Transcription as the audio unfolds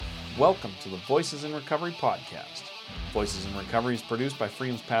Welcome to the Voices in Recovery podcast. Voices in Recovery is produced by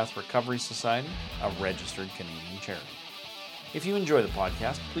Freedom's Path Recovery Society, a registered Canadian charity. If you enjoy the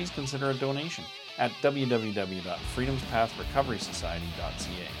podcast, please consider a donation at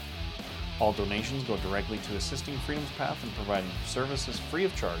www.freedomspathrecoverysociety.ca. All donations go directly to assisting Freedom's Path in providing services free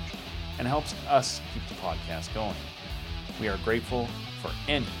of charge and helps us keep the podcast going. We are grateful for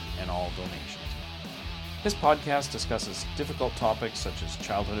any and all donations. This podcast discusses difficult topics such as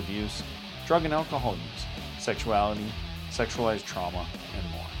childhood abuse, drug and alcohol use, sexuality, sexualized trauma, and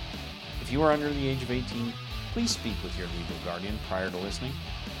more. If you are under the age of 18, please speak with your legal guardian prior to listening.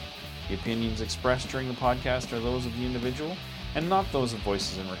 The opinions expressed during the podcast are those of the individual and not those of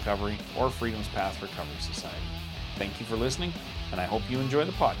Voices in Recovery or Freedom's Path Recovery Society. Thank you for listening, and I hope you enjoy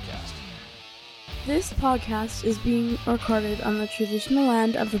the podcast. This podcast is being recorded on the traditional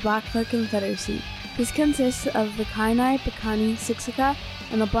land of the Blackfoot Confederacy. This consists of the Kainai, Piikani, Siksika,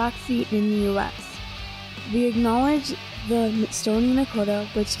 and the Blackfeet in the U.S. We acknowledge the Stoney Nakoda,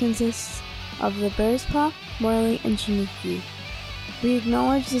 which consists of the Bearspaw, Morley, and Chiniki. We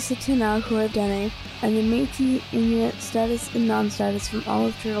acknowledge the Tsuut'ina, who are Dene, and the Métis, Inuit, status, and non-status from all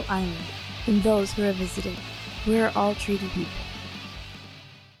of Turtle Island, and those who are visiting. We are all treaty people.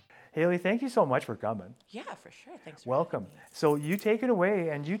 Hayley, thank you so much for coming. Yeah, for sure. Thanks for Welcome. having me. So you take it away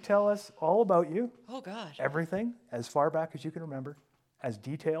and you tell us all about you. Oh, gosh. Everything, as far back as you can remember, as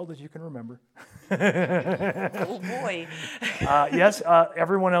detailed as you can remember. Oh, boy. Yes,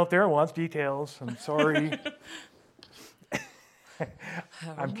 everyone out there wants details. I'm sorry.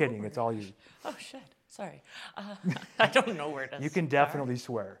 I'm kidding. It's all you. Oh, shit. Sorry. I don't know where to You can start. definitely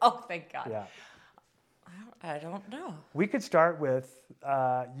swear. Oh, thank God. Yeah. I don't know. We could start with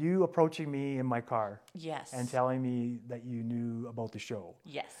you approaching me in my car Yes. and telling me that you knew about the show.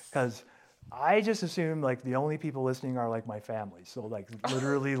 Yes. Because I just assume like the only people listening are like my family. So like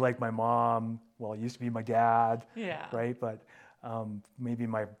literally like my mom, well, it used to be my dad, Yeah. right? But maybe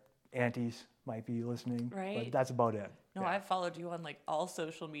my aunties might be listening. Right. But that's about it. No, Yeah. I've followed you on like all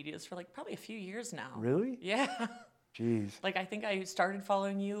social medias for like probably a few years now. Really? Yeah. Jeez. Like I think I started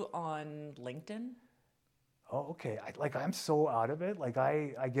following you on LinkedIn. Oh, okay. I'm so out of it. Like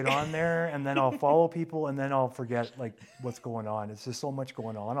I get on there and then I'll follow people and then I'll forget like what's going on. It's just so much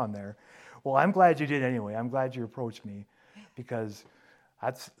going on there. Well, I'm glad you did anyway. I'm glad you approached me because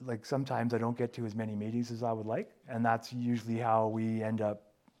that's like sometimes I don't get to as many meetings as I would like. And that's usually how we end up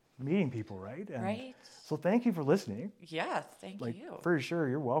meeting people, right? And Right. So thank you for listening. Yeah, thank Like you. for sure,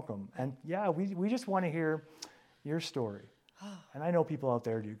 you're welcome. And yeah, we just want to hear your story. And I know people out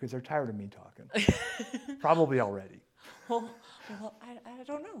there do because they're tired of me talking. Probably already. Well, I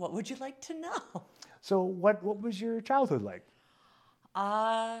don't know. What would you like to know? So what was your childhood like?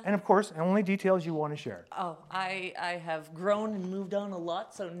 And of course, only details you want to share. I have grown and moved on a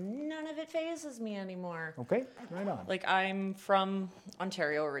lot, so none of it phases me anymore. Okay, right on. Like I'm from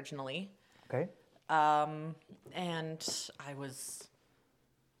Ontario originally, Okay. and I was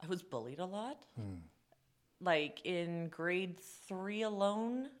bullied a lot. Like in grade 3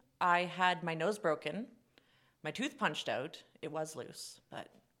 alone, I had my nose broken, my tooth punched out. It was loose, but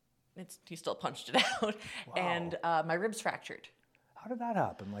he still punched it out, and my ribs fractured. How did that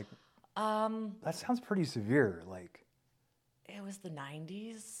happen? Like, that sounds pretty severe. Like, It was the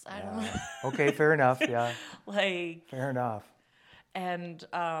 90s. I don't know. Okay, fair enough. Yeah, Like, fair enough. and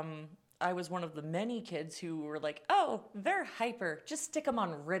I was one of the many kids who were like, "Oh, they're hyper. Just stick them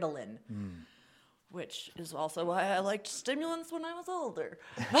on Ritalin." Which is also why I liked stimulants when I was older.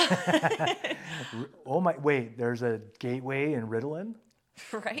 Oh my! Wait, there's a gateway in Ritalin.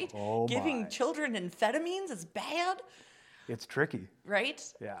 Right? Oh, Giving my. children amphetamines is bad, It's tricky. right?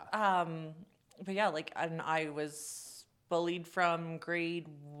 Yeah. But yeah, like, and I was bullied from grade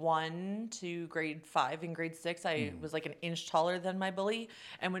 1 to grade 5. In grade 6, I was like an inch taller than my bully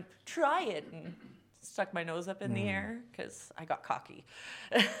and would try it and stuck my nose up in the air because I got cocky.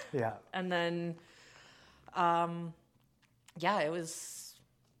 Yeah. And then, yeah, it was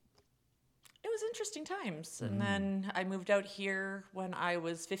interesting times. And then I moved out here when I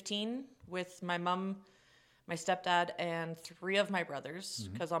was 15 with my mom, my stepdad, and 3 of my brothers.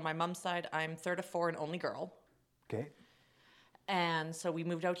 Because on my mom's side, I'm third of 4 and only girl. Okay. And so we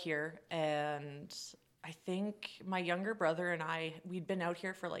moved out here, and I think my younger brother and we'd been out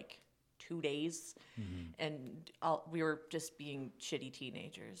here for like 2 days, and we were just being shitty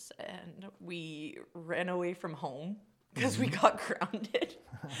teenagers, and we ran away from home because we got grounded,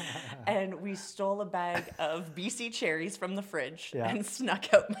 and we stole a bag of BC cherries from the fridge and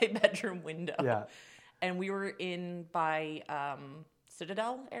snuck out my bedroom window. Yeah. And we were in by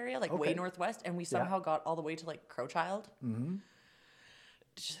Citadel area, like way northwest, and we somehow got all the way to like Crowchild.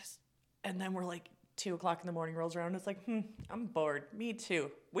 Just And then we're like, 2 o'clock in the morning rolls around. It's like, I'm bored. Me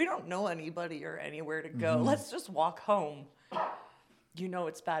too. We don't know anybody or anywhere to go. Let's just walk home. You know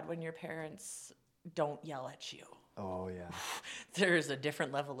it's bad when your parents don't yell at you. Oh, yeah. There's a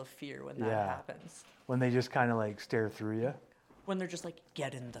different level of fear when that happens. When they just kind of like stare through you. When they're just like,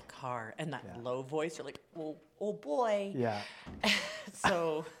 get in the car. And that low voice, you're like, oh boy. Yeah.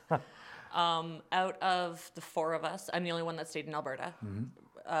 So out of the 4 of us, I'm the only one that stayed in Alberta.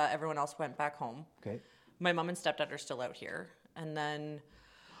 Everyone else went back home. Okay. My mom and stepdad are still out here. And then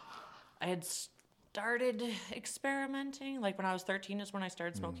I had started experimenting. Like when I was 13 is when I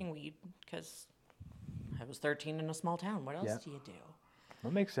started smoking weed, because I was 13 in a small town. What else do you do?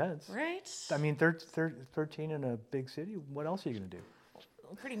 That makes sense. Right? I mean, 13 in a big city, what else are you going to do?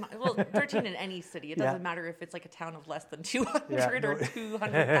 Pretty much. Well, 13 in any city. It doesn't matter if it's like a town of less than 200 or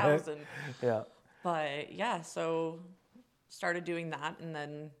 200,000. Yeah. But yeah, so started doing that and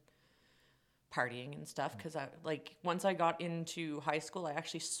then partying and stuff, because once I got into high school, I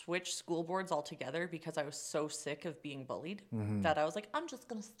actually switched school boards altogether because I was so sick of being bullied that I was like, I'm just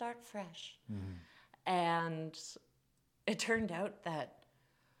going to start fresh. And it turned out that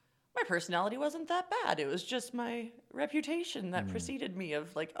my personality wasn't that bad. It was just my reputation that preceded me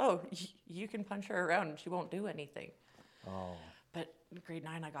of like, oh, you can punch her around and she won't do anything. Oh. But grade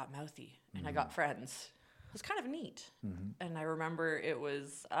 9, I got mouthy and I got friends. It was kind of neat. And I remember it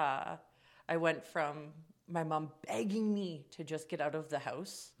was, I went from my mom begging me to just get out of the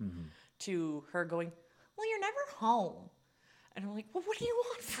house to her going, well, you're never home. And I'm like, well, what do you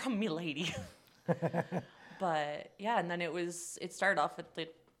want from me, lady? But yeah, and then it started off at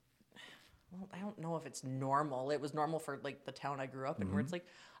I don't know if it's normal. It was normal for like the town I grew up in, where it's like,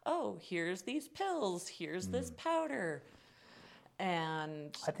 oh, here's these pills, here's this powder.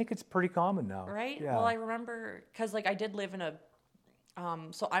 And I think it's pretty common now. Right? Yeah. Well, I remember, because like I did live in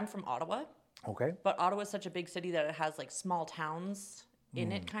so I'm from Ottawa. Okay. But Ottawa's such a big city that it has like small towns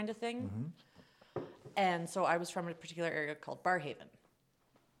in it kind of thing. And so I was from a particular area called Barhaven.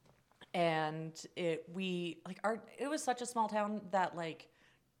 And it was such a small town that like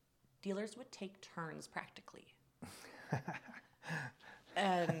dealers would take turns practically.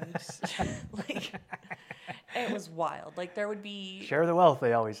 And like it was wild. Like there would be share the wealth,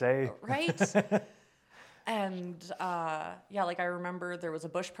 they always say. Right? And like I remember there was a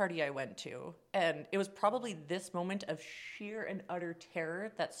bush party I went to, and it was probably this moment of sheer and utter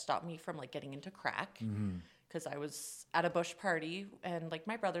terror that stopped me from like getting into crack, because I was at a bush party and like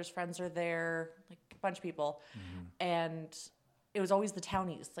my brother's friends are there, like a bunch of people, and it was always the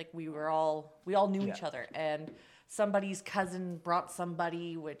townies. Like we all knew each other, and somebody's cousin brought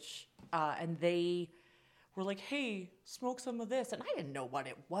somebody, and they were like, hey, smoke some of this. And I didn't know what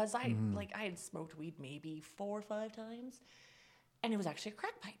it was. I had smoked weed maybe 4 or 5 times, and it was actually a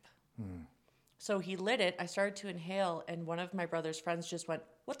crack pipe. So he lit it. I started to inhale, and one of my brother's friends just went,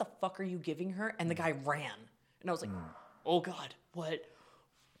 what the fuck are you giving her? And the guy ran. And I was like, oh God, what's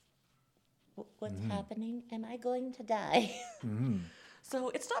happening? Am I going to die? So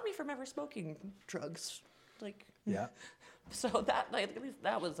it stopped me from ever smoking drugs. Like, so that, like, at least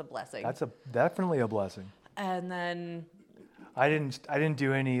that was a blessing. That's definitely a blessing. And then I didn't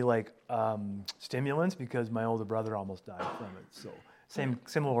do any like stimulants because my older brother almost died from it. So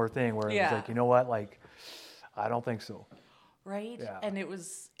similar thing where it was like, you know what, like I don't think so. Right? Yeah. And it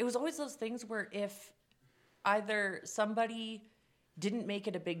was always those things where if either somebody didn't make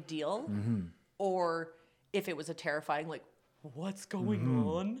it a big deal, or if it was a terrifying like, what's going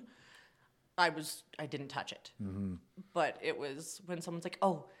on? I didn't touch it. But it was when someone's like,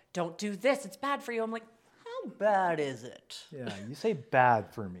 oh, don't do this, it's bad for you. I'm like, how bad is it? Yeah, you say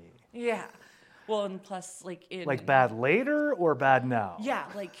bad for me. Yeah. Well, and plus, like like bad later or bad now? Yeah,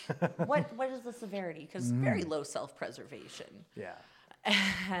 like what is the severity? Because very low self-preservation. Yeah.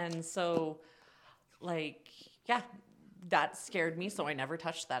 And so, like, yeah, that scared me, so I never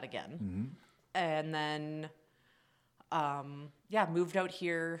touched that again. And then, moved out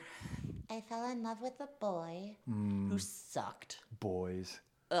here. I fell in love with a boy who sucked. Boys.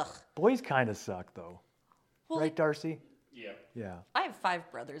 Ugh. Boys kind of suck, though. Well, right, Darcy? Yeah. Yeah. I have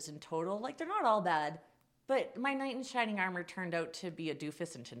 5 brothers in total. Like, they're not all bad. But my knight in shining armor turned out to be a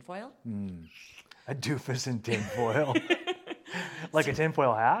doofus in tinfoil. A doofus in tinfoil. Like a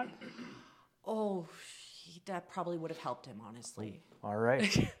tinfoil hat? Oh, that probably would have helped him, honestly. All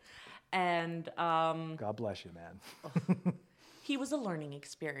right. And God bless you, man. he was a learning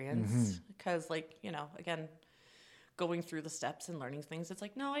experience because, like, you know, again, going through the steps and learning things, it's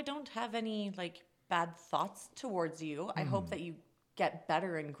like, no, I don't have any, like, bad thoughts towards you. I hope that you get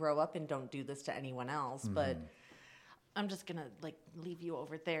better and grow up and don't do this to anyone else. But I'm just gonna like leave you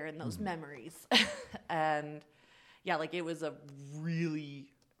over there in those memories. And yeah, like it was a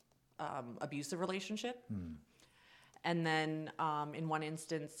really abusive relationship. And then in one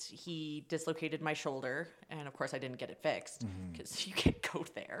instance, he dislocated my shoulder, and of course I didn't get it fixed because you can't go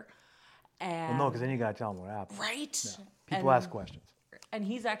there. And Well, no, because then you got to tell them what happened. right. Yeah. People ask questions. And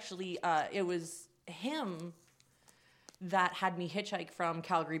he's actually, it was him that had me hitchhike from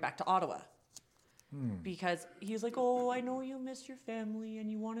Calgary back to Ottawa. Because he's like, oh, I know you miss your family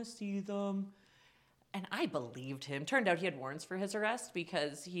and you want to see them. And I believed him. Turned out he had warrants for his arrest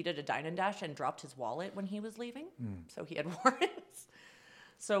because he did a dine and dash and dropped his wallet when he was leaving. So he had warrants.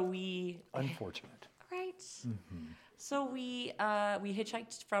 So we... Unfortunate. Right. So we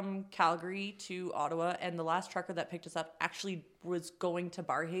hitchhiked from Calgary to Ottawa, and the last trucker that picked us up actually was going to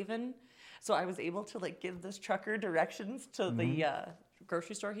Barhaven. So I was able to like give this trucker directions to the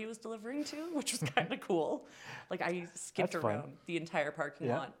grocery store he was delivering to, which was kind of cool. Like I skipped That's fun. around the entire parking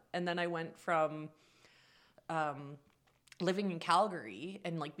lot, and then I went from living in Calgary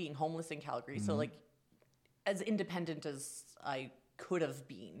and like being homeless in Calgary, so like as independent as I could have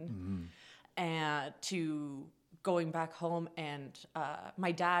been, and to going back home. And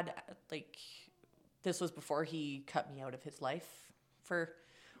my dad, like, this was before he cut me out of his life.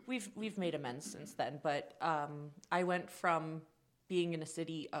 We've made amends since then, but I went from being in a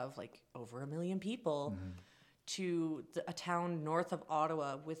city of like over 1 million people to a town north of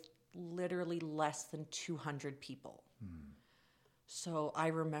Ottawa with literally less than 200 people. So I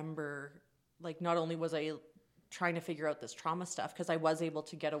remember, like, not only was I trying to figure out this trauma stuff, because I was able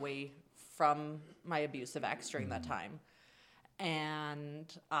to get away from my abusive ex during that time,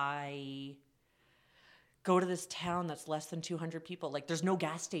 and I go to this town that's less than 200 people. Like, there's no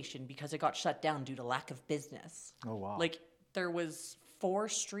gas station because it got shut down due to lack of business. Oh, wow. Like, there was 4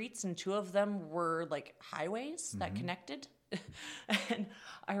 streets, and 2 of them were like highways that connected. And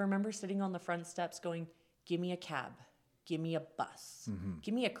I remember sitting on the front steps going, give me a cab, give me a bus,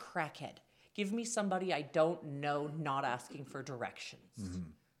 give me a crackhead, give me somebody I don't know, not asking for directions.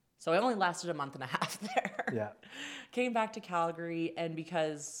 So I only lasted a month and a half there. Yeah. Came Came back to Calgary, and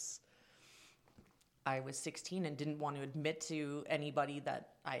because I was 16 and didn't want to admit to anybody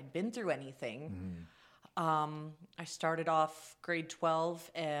that I had been through anything, I started off grade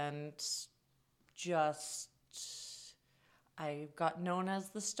 12 and just, I got known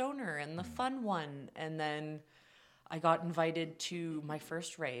as the stoner and the fun one. And then I got invited to my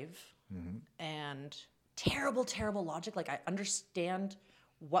first rave, and terrible, terrible logic. Like, I understand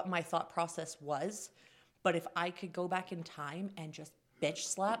what my thought process was, but if I could go back in time and just bitch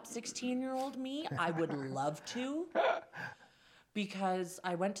slap 16-year-old me, I would love to. Because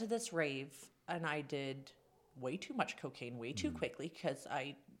I went to this rave and I did way too much cocaine way too quickly because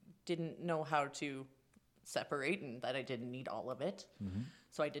I didn't know how to separate and that I didn't need all of it.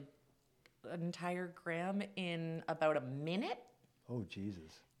 So I did an entire gram in about a minute. Oh,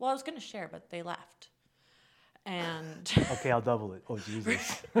 Jesus. Well, I was going to share, but they left. And Okay, I'll double it. Oh,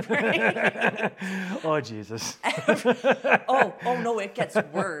 Jesus. Oh, Jesus. oh no, it gets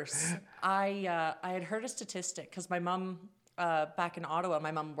worse. I had heard a statistic because my mom, back in Ottawa,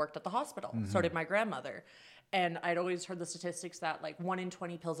 my mom worked at the hospital. So did my grandmother. And I'd always heard the statistics that like 1 in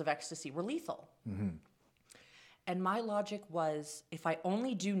 20 pills of ecstasy were lethal. And my logic was, if I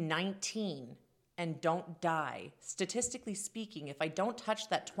only do 19 and don't die, statistically speaking, if I don't touch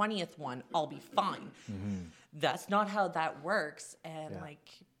that 20th one, I'll be fine. That's not how that works. And like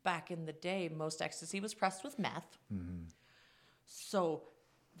back in the day, most ecstasy was pressed with meth. So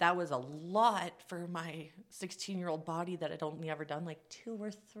that was a lot for my 16-year-old body that I'd only ever done like 2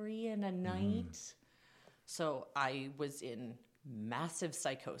 or 3 in a night. So I was in massive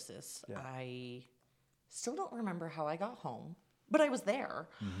psychosis. I still don't remember how I got home, but I was there.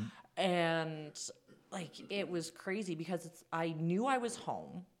 And like, it was crazy because I knew I was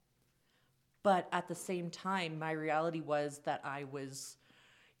home, but at the same time, my reality was that I was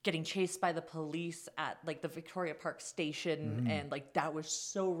getting chased by the police at like the Victoria Park station. And like, that was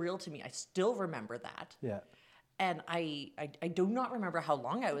so real to me. I still remember that. Yeah. And I do not remember how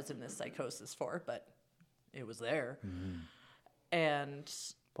long I was in this psychosis for, but it was there. And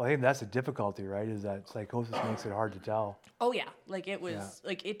well, I think that's the difficulty, right? Is that psychosis makes it hard to tell. oh yeah, like it was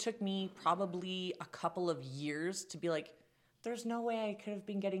like, it took me probably a couple of years to be like, there's no way I could have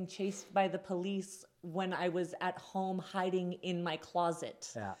been getting chased by the police when I was at home hiding in my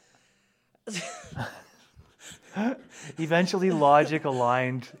closet. Yeah. Eventually, logic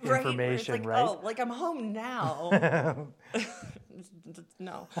aligned information, like, right? oh, like I'm home now.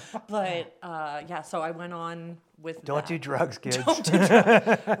 no. But yeah, so I went on with Don't that. do drugs, kids. Don't do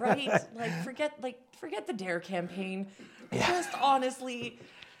drugs, right? Forget the DARE campaign. Just honestly,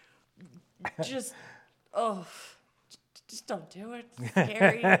 just don't do it. It's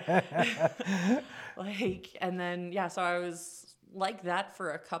scary. And then so I was like that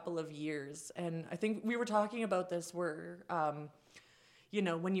for a couple of years, and I think we were talking about this where.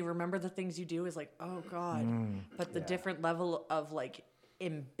 When you remember the things you do is like, oh God, but the different level of like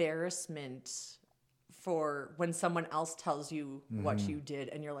embarrassment for when someone else tells you what you did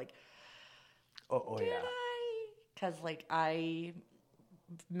and you're like, did I? Because like I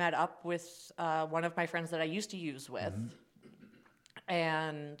met up with one of my friends that I used to use with,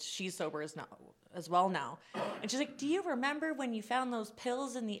 and she's sober as well now. And she's like, do you remember when you found those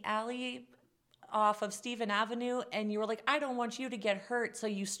pills in the alley off of Stephen Avenue, and you were like, I don't want you to get hurt, so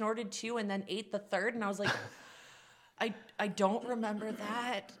you snorted 2 and then ate the 3rd, and I was like, I don't remember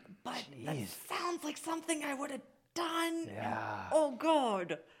that, but that sounds like something I would have done. Yeah. Oh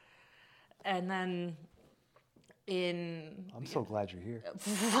God. And then I'm so glad you're here.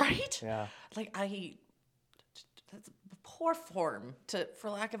 Right? Yeah. Like that's poor form, for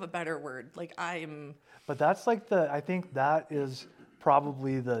lack of a better word. Like But that's like I think that is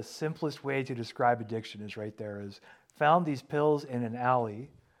probably the simplest way to describe addiction is right there is found these pills in an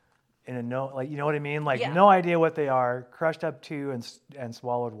alley you know what I mean? Like no idea what they are, crushed up 2 and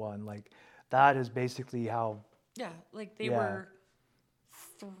swallowed 1. Like that is basically how. Yeah. Like they were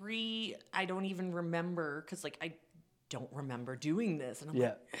 3. I don't even remember. 'Cause like, I don't remember doing this. And I'm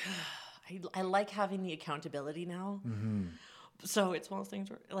like, I like having the accountability now. So it's one of those things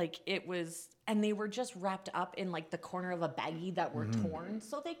where like it was, and they were just wrapped up in like the corner of a baggie that were torn.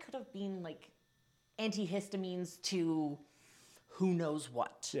 So they could have been like antihistamines to who knows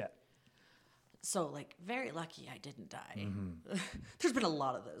what. Yeah. So, like, very lucky I didn't die. Mm-hmm. There's been a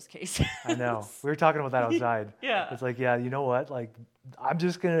lot of those cases. I know. We were talking about that outside. Yeah. It's like, yeah, you know what? Like, I'm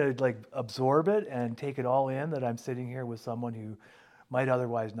just going to, like, absorb it and take it all in that I'm sitting here with someone who might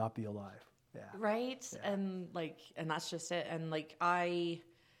otherwise not be alive. Yeah. Right? Yeah. And, like, and that's just it. And, like,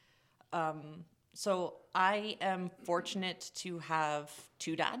 so I am fortunate to have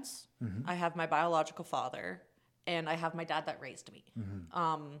two dads. Mm-hmm. I have my biological father, and I have my dad that raised me.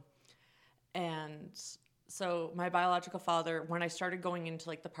 Mm-hmm. And so my biological father, when I started going into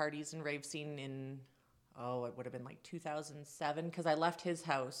like the parties and rave scene in, it would have been like 2007, because I left his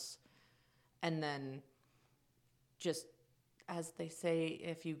house, and then just, as they say,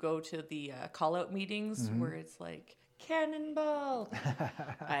 if you go to the call-out meetings, mm-hmm. where it's like, cannonball,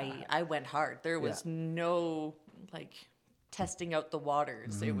 I went hard. There was no like testing out the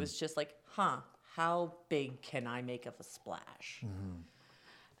waters. Mm-hmm. It was just like, how big can I make of a splash? Mm-hmm.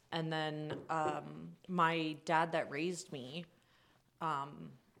 And then my dad that raised me,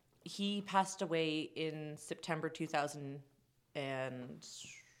 he passed away in September 2010. I'm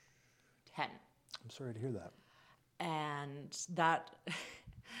sorry to hear that. And that,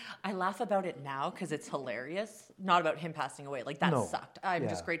 I laugh about it now because it's hilarious. Not about him passing away. Like, that sucked. I'm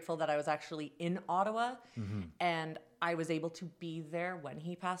just grateful that I was actually in Ottawa, mm-hmm. and I was able to be there when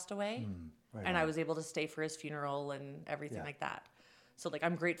he passed away. Right and on. I was able to stay for his funeral and everything like that. So, like,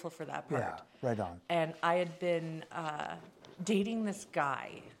 I'm grateful for that part. Yeah, right on. And I had been dating this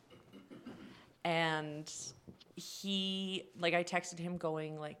guy, and he, like, I texted him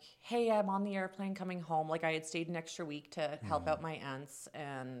going, like, hey, I'm on the airplane coming home. Like, I had stayed an extra week to help out my aunts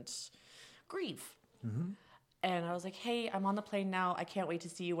and grieve. Mm-hmm. And I was like, hey, I'm on the plane now. I can't wait to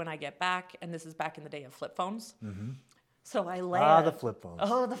see you when I get back. And this is back in the day of flip phones. Mm-hmm. So I land. The flip phones.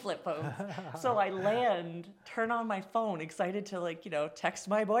 Oh, the flip phones. So I land, turn on my phone, excited to, like, text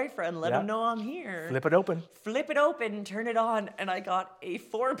my boyfriend, let him know I'm here. Flip it open, turn it on, and I got a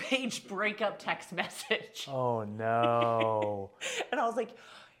 4-page breakup text message. Oh, no. And I was like,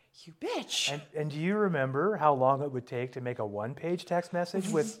 you bitch. And do you remember how long it would take to make a 1-page text message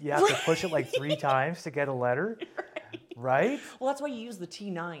with, you have to push it like 3 times to get a letter? Right? Well, that's why you use the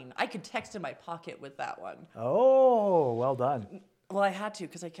T9. I could text in my pocket with that one. Oh, well done. Well, I had to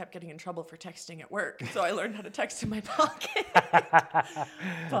because I kept getting in trouble for texting at work. So I learned how to text in my pocket.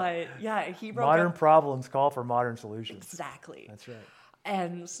 But yeah, he broke Modern up. Problems call for modern solutions. Exactly. That's right.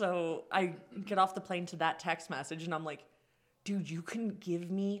 And so I get off the plane to that text message, and I'm like, dude, you couldn't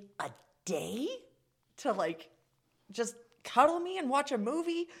give me a day to, like, just cuddle me and watch a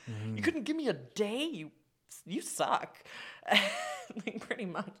movie? Mm-hmm. You couldn't give me a day? You suck. Like, pretty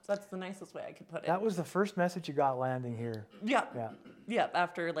much. That's the nicest way I could put it. That was the first message you got landing here. Yeah.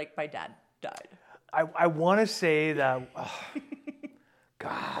 After, like, my dad died. I want to say that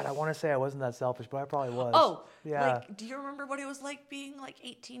God, I want to say I wasn't that selfish, but I probably was. Oh, yeah. like, do you remember what it was like being like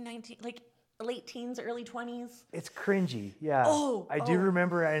 18, 19, like late teens, early 20s? It's cringy, yeah. I do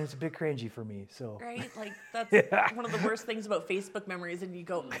remember, and it's a bit cringy for me, so. Right? Like, that's one of the worst things about Facebook memories, and you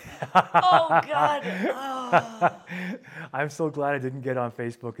go, oh, God. Oh, I'm so glad I didn't get on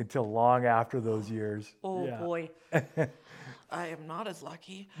Facebook until long after those years. oh Yeah. boy. I am not as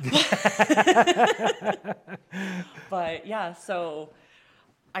lucky. But, yeah, so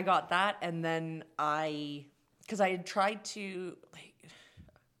I got that, and then because I had tried to, like,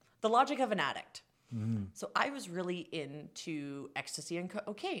 the logic of an addict. So I was really into ecstasy and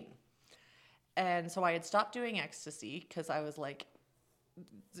cocaine. And so I had stopped doing ecstasy because I was like,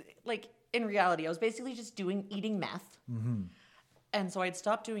 in reality, I was basically just eating meth. And so I had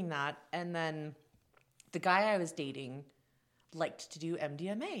stopped doing that. And then the guy I was dating liked to do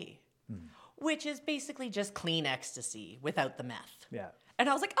MDMA, which is basically just clean ecstasy without the meth. Yeah. And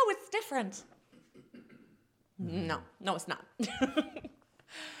I was like, oh, it's different. No, it's not.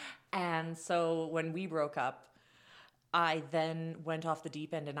 And so when we broke up, I then went off the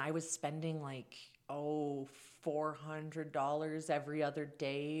deep end, and I was spending like, $400 every other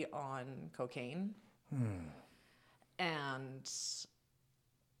day on cocaine. And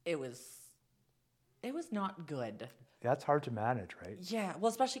it was not good. That's hard to manage, right? Yeah, well,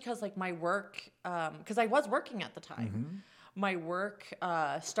 especially because like my work, because I was working at the time, my work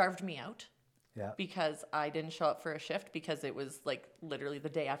starved me out. Yeah. Because I didn't show up for a shift because it was like literally the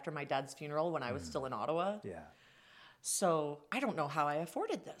day after my dad's funeral when I was still in Ottawa. Yeah. So I don't know how I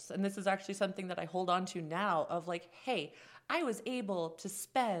afforded this. And this is actually something that I hold on to now of like, hey, I was able to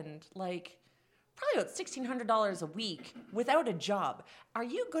spend like probably about $1,600 a week without a job. Are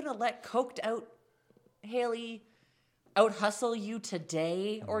you going to let coked out Hayley out hustle you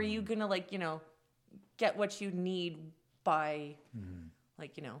today? Or are you going to like, get what you need by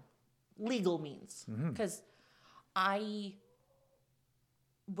like, legal means? Because I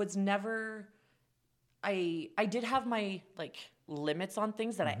was never, I did have my like limits on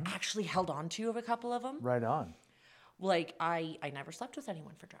things that I actually held on to of a couple of them. Right on. Like I never slept with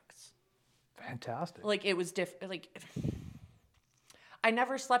anyone for drugs. Fantastic. Like it was like I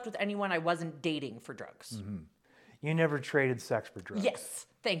never slept with anyone I wasn't dating for drugs. You never traded sex for drugs. Yes,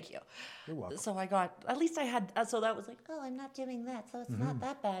 thank you. You're welcome. So I got, at least I had, so that was like, oh, I'm not doing that, so it's not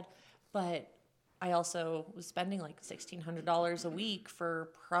that bad. But I also was spending like $1,600 a week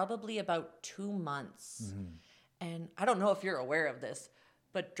for probably about 2 months. And I don't know if you're aware of this,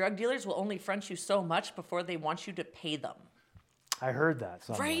 but drug dealers will only front you so much before they want you to pay them. I heard that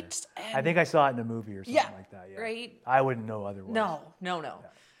somewhere. Right? I think I saw it in a movie or something like that. Yeah. Right? I wouldn't know otherwise. No. Yeah.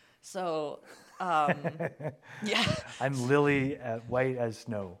 So, yeah. I'm lily white as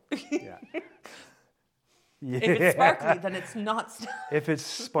snow. Yeah. If it's sparkly, then it's not snow. If it's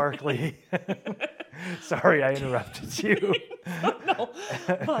sparkly. Sorry, I interrupted you. No.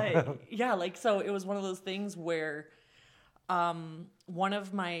 But yeah, like, so it was one of those things where one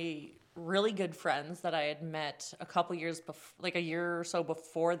of my really good friends that I had met a couple years before, like a year or so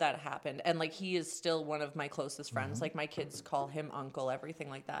before that happened, and like he is still one of my closest friends. Like my kids call him uncle, everything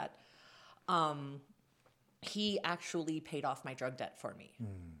like that. He actually paid off my drug debt for me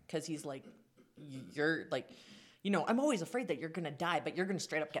because he's like, you're like, I'm always afraid that you're going to die, but you're going to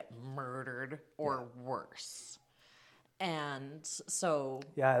straight up get murdered or worse. And so.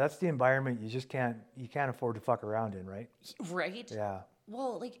 Yeah, that's the environment you can't afford to fuck around in, right? Right? Yeah.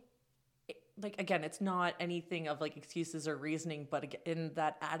 Well, like again, it's not anything of like excuses or reasoning, but again, in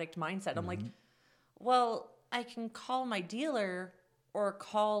that addict mindset, I'm like, well, I can call my dealer or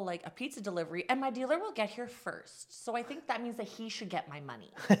call like a pizza delivery and my dealer will get here first. So I think that means that he should get my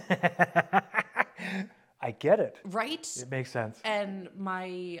money. I get it. Right? It makes sense. And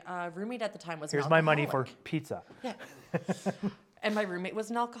my roommate at the time was Here's an my alcoholic. money for pizza. Yeah. And my roommate was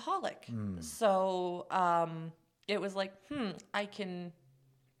an alcoholic. So it was like, I can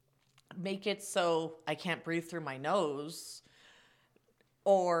make it so I can't breathe through my nose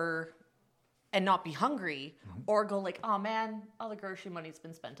and not be hungry, or go like, oh man, all the grocery money's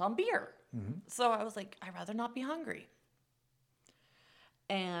been spent on beer. So I was like, I'd rather not be hungry.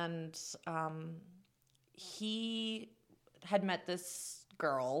 And he had met this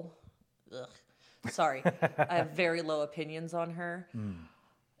girl. Ugh, sorry, I have very low opinions on her.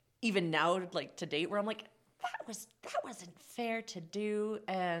 Even now, like to date, where I'm like, that wasn't fair to do.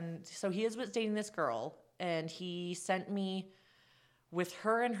 And so he was dating this girl, and he sent me with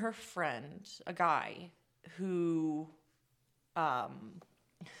her and her friend, a guy who,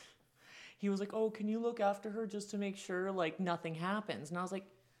 he was like, oh, can you look after her just to make sure like nothing happens? And I was like,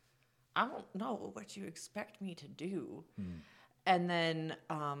 I don't know what you expect me to do. And then,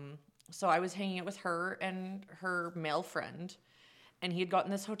 so I was hanging out with her and her male friend, and he had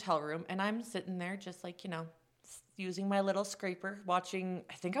gotten this hotel room, and I'm sitting there just like, using my little scraper, I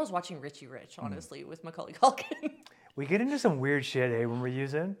think I was watching Richie Rich, honestly, with Macaulay Culkin. We get into some weird shit, when we're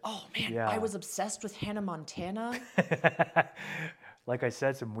using. Oh, man, Yeah. I was obsessed with Hannah Montana. Like I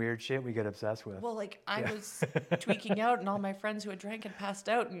said, some weird shit we get obsessed with. Well, I was tweaking out, and all my friends who had drank had passed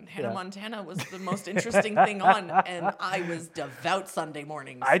out, and Hannah Montana was the most interesting thing on, and I was devout Sunday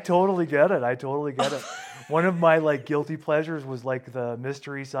mornings. I totally get it. One of my guilty pleasures was the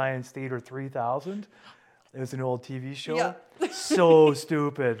Mystery Science Theater 3000. It was an old TV show. Yeah. So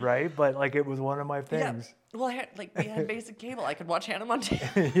stupid, right? But it was one of my things. Yeah. Well, we had basic cable. I could watch Hannah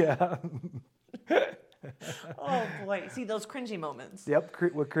Montana. Yeah. Oh boy, see those cringy moments. Yep,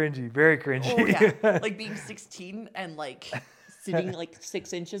 what cringy, very cringy. Oh yeah, being 16 and sitting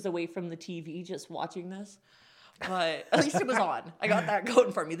 6 inches away from the TV just watching this. But at least it was on. I got that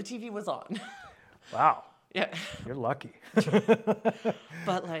going for me. The TV was on. Wow. Yeah. You're lucky.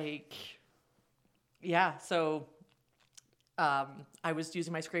 But yeah, so I was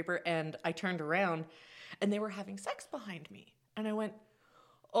using my scraper and I turned around and they were having sex behind me. And I went,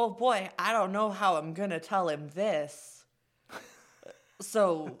 oh boy, I don't know how I'm going to tell him this.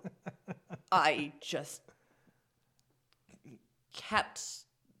 So I just kept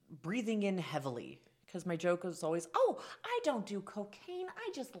breathing in heavily because my joke was always, oh, I don't do cocaine.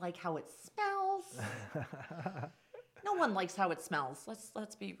 I just like how it smells. No one likes how it smells.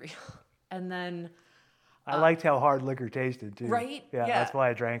 Let's be real. And then I liked how hard liquor tasted too. Right? Yeah, Yeah. that's why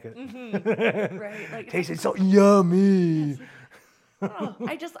I drank it. Mm-hmm. Right? Tasted so yummy. Oh,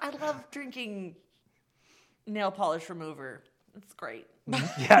 I love drinking nail polish remover. It's great.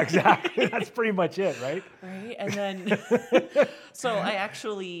 Yeah, exactly. That's pretty much it, right? Right? And then, so I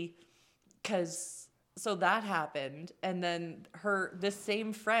actually, so that happened. And then this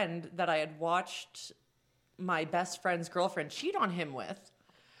same friend that I had watched my best friend's girlfriend cheat on him with,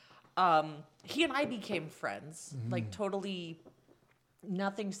 he and I became friends. Totally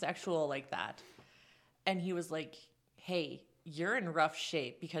nothing sexual like that. And he was like, hey, you're in rough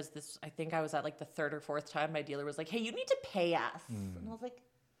shape because I think I was at the third or fourth time my dealer was like, hey, you need to pay us. And I was like,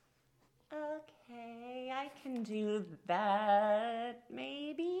 okay, I can do that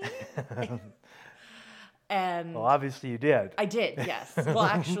maybe. And well, obviously you did. I did, yes. Well,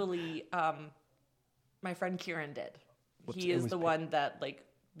 actually, my friend Kieran did. He is the one that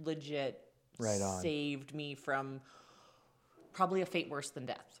legit saved me from probably a fate worse than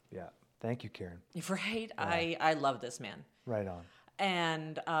death. Yeah. Thank you, Karen. Right? Yeah. I love this man. Right on.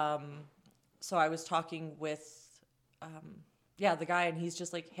 And so I was talking with, the guy, and he's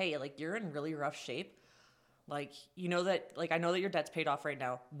just like, hey, you're in really rough shape. I know that your debt's paid off right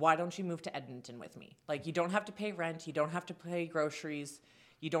now. Why don't you move to Edmonton with me? You don't have to pay rent. You don't have to pay groceries.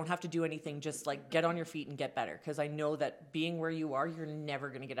 You don't have to do anything. Just get on your feet and get better. Because I know that being where you are, you're never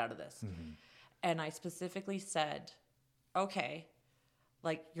going to get out of this. Mm-hmm. And I specifically said, okay,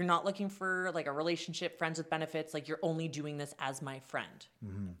 you're not looking for a relationship, friends with benefits. You're only doing this as my friend.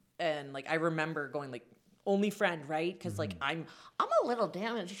 Mm-hmm. And I remember going only friend, right? Because I'm a little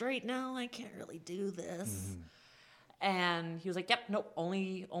damaged right now. I can't really do this. Mm-hmm. And he was like, yep, nope,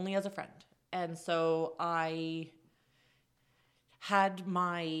 only as a friend. And so I had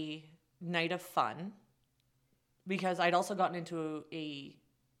my night of fun because I'd also gotten into a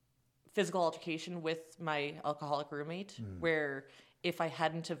physical altercation with my alcoholic roommate where if I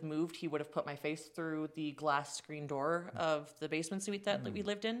hadn't have moved, he would have put my face through the glass screen door of the basement suite that we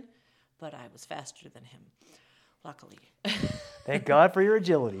lived in. But I was faster than him, luckily. Thank God for your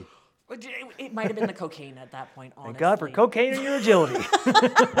agility. It might have been the cocaine at that point, honestly. Thank God for cocaine and your agility.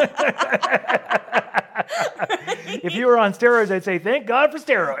 If you were on steroids, I'd say, thank God for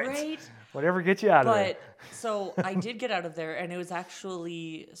steroids. Right? Whatever gets you out of there. But, so I did get out of there, and it was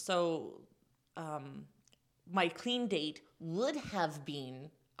actually, my clean date would have been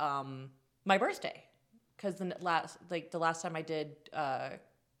my birthday. Because the last time I did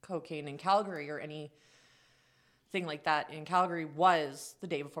cocaine in Calgary or anything like that in Calgary was the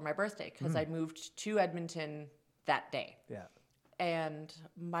day before my birthday. Because I moved to Edmonton that day. Yeah. And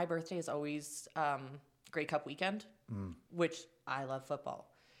my birthday is always Grey Cup weekend, which I love football.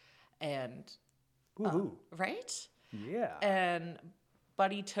 And, right? Yeah. And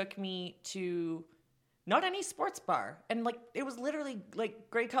Buddy took me to not any sports bar. And it was literally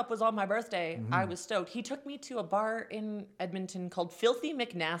Grey Cup was on my birthday. Mm-hmm. I was stoked. He took me to a bar in Edmonton called Filthy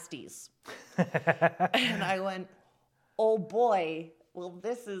McNasty's. And I went, oh boy, well,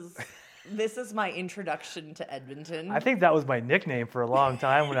 this is This is my introduction to Edmonton. I think that was my nickname for a long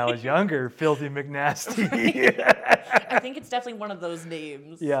time when I was younger, Filthy McNasty. I think it's definitely one of those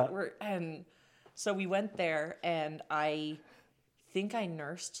names. Yeah. And so we went there, and I think I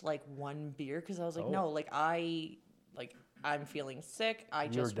nursed like one beer because I was like, no, I'm feeling sick. I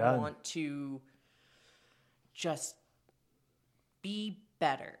just want to just be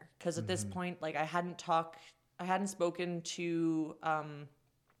better. Because at this point, like I hadn't spoken to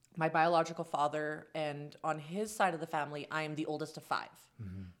my biological father, and on his side of the family, I am the oldest of 5.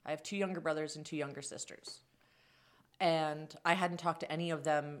 I have 2 younger brothers and 2 younger sisters. And I hadn't talked to any of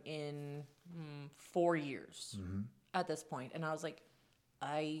them in 4 years at this point. And I was like,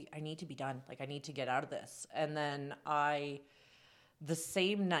 I need to be done. Like, I need to get out of this. And then the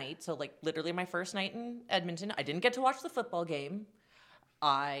same night, so like literally my first night in Edmonton, I didn't get to watch the football game.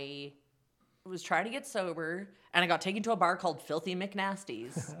 I was trying to get sober, and I got taken to a bar called Filthy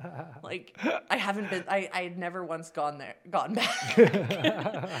McNasty's. Like, I had never once gone back.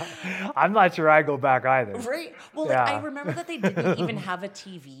 I'm not sure I go back either. Right? Well, like, Yeah. I remember that they didn't even have a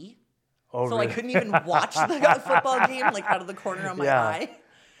TV. Oh, So really? I couldn't even watch the football game, like, out of the corner of my eye.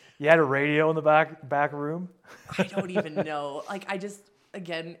 You had a radio in the back room? I don't even know. Like,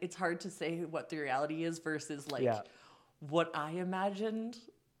 again, it's hard to say what the reality is versus, like, what I imagined.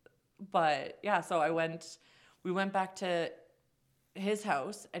 But, yeah, so we went back to his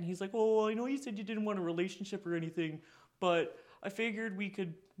house, and he's like, oh, I know you said you didn't want a relationship or anything, but I figured we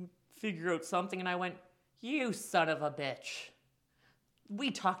could figure out something. And I went, you son of a bitch.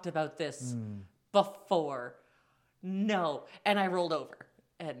 We talked about this before. No. And I rolled over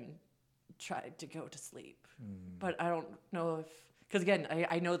and tried to go to sleep. But I don't know if... Because, again,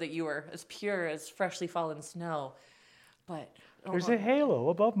 I know that you are as pure as freshly fallen snow. But... There's a halo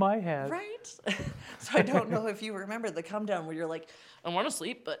above my head. Right? So I don't know if you remember the come down where you're like, I want to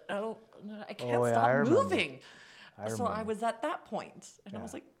sleep, but I can't stop moving. So I was at that point. And I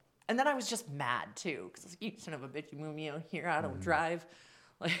was like... And then I was just mad, too. Because I was like, you son of a bitch, you move me out here. I don't drive.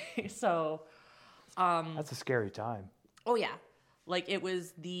 Like, so... That's a scary time. Oh, yeah. Like, it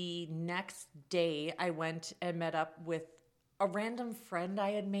was the next day I went and met up with a random friend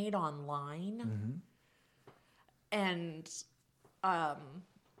I had made online. And,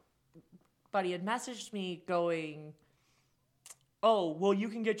 buddy had messaged me going, oh, well, you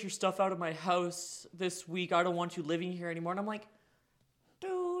can get your stuff out of my house this week. I don't want you living here anymore. And I'm like,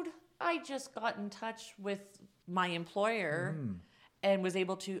 dude, I just got in touch with my employer and was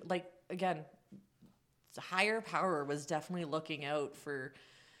able to, like, again, higher power was definitely looking out for...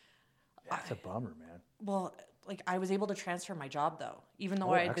 That's a bummer, man. Well, like, I was able to transfer my job, though. Even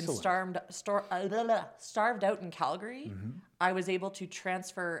though I had been starved out in Calgary, I was able to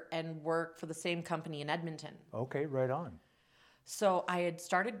transfer and work for the same company in Edmonton. Okay, right on. So I had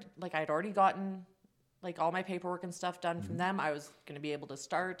started, like, I had already gotten, like, all my paperwork and stuff done from them. I was going to be able to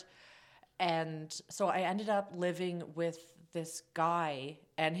start. And so I ended up living with this guy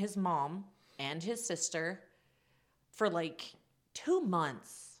and his mom and his sister for, like, 2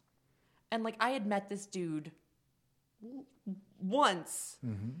 months. And, like, I had met this dude once,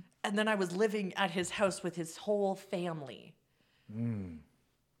 and then I was living at his house with his whole family.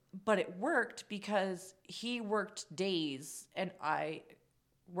 But it worked because he worked days and I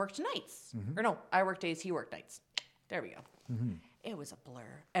worked nights. Or no, I worked days, he worked nights. There we go. It was a blur.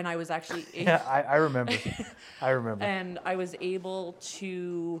 And I was actually... Yeah, I remember. I remember. And I was able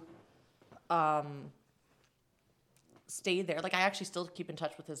to stay there. Like, I actually still keep in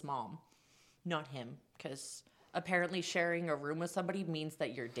touch with his mom. Not him, because apparently sharing a room with somebody means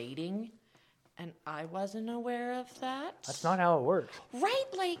that you're dating, and I wasn't aware of that. That's not how it works. Right?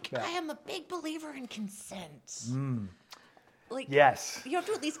 Like, I am a big believer in consent. Like, yes. You have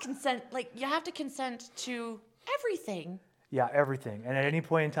to at least consent. Like, you have to consent to everything. Yeah, everything. And at any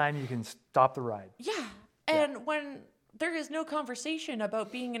point in time, you can stop the ride. Yeah. And when there is no conversation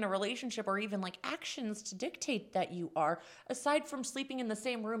about being in a relationship or even, like, actions to dictate that you are, aside from sleeping in the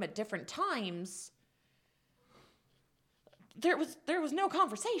same room at different times, there was no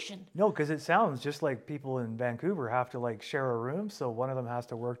conversation. No, because it sounds just like people in Vancouver have to, like, share a room, so one of them has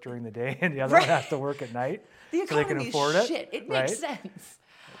to work during the day and the other one has to work at night. The so they can economy afford is it. shit. It makes sense.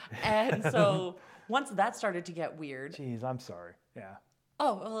 And so once that started to get weird. Jeez, I'm sorry. Yeah.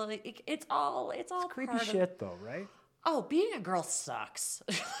 Oh, well, it's all Creepy part shit, though, right? Oh, being a girl sucks.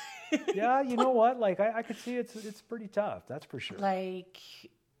 Yeah, you know what? Like, I could see it's pretty tough. That's for sure. Like,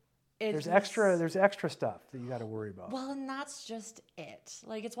 there's extra stuff that you got to worry about. Well, and that's just it.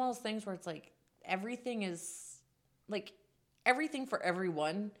 Like, it's one of those things where it's like everything for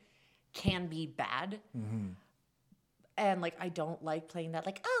everyone can be bad. And like, I don't like playing that,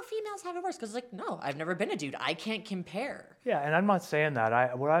 like, oh, females have it worse. Because like, no, I've never been a dude. I can't compare. Yeah, and I'm not saying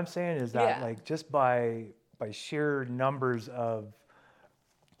that. What I'm saying is that Yeah. like just by sheer numbers of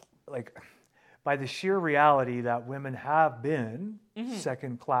like by the sheer reality that women have been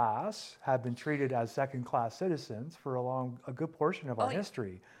second class, have been treated as second class citizens for a good portion of our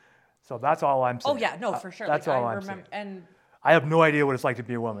history. So that's all I'm saying. Oh yeah, no, for sure. That's like, all I I'm remember, saying. and I have no idea what it's like to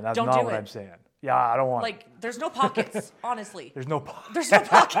be a woman. That's Don't not do what it. I'm saying. Yeah, I don't want like, there's no pockets, honestly. There's no pockets. There's no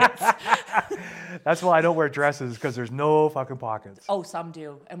pockets. That's why I don't wear dresses, because there's no fucking pockets. Oh, some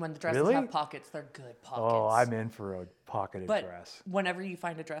do. And when the dresses Really? have pockets, they're good pockets. Oh, I'm in for a pocketed But dress. whenever you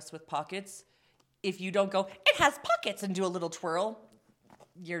find a dress with pockets, if you don't go, it has pockets, and do a little twirl,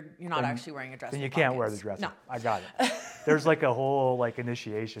 you're not actually wearing a dress. Then with you can't pockets. wear the dress. No. I got it. There's like a whole like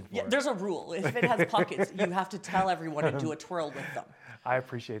initiation for Yeah, it. there's a rule. If it has pockets, you have to tell everyone and do a twirl with them. I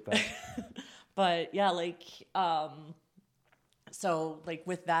appreciate that. But yeah, like, so like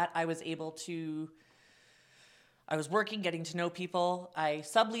with that, I was working, getting to know people. I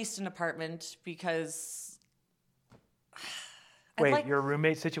subleased an apartment because. Wait, your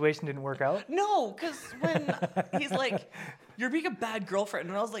roommate situation didn't work out? No, because when he's like, you're being a bad girlfriend.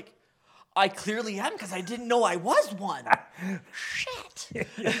 And I was like, I clearly am because I didn't know I was one. Shit.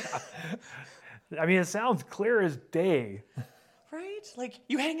 I mean, it sounds clear as day. Right? Like,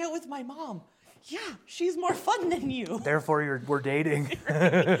 you hang out with my mom. Yeah, she's more fun than you. Therefore, we're dating. Like,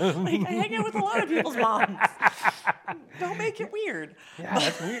 I hang out with a lot of people's moms. Don't make it weird. Yeah,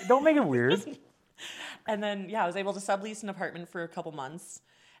 that's weird. Don't make it weird. And then, yeah, I was able to sublease an apartment for a couple months.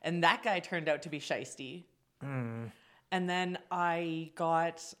 And that guy turned out to be shiesty. And then I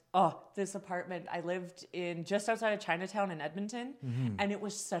got, this apartment. I lived in just outside of Chinatown in Edmonton. And it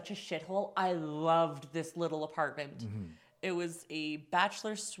was such a shithole. I loved this little apartment. It was a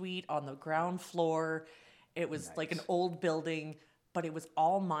bachelor suite on the ground floor. It was like an old building, but it was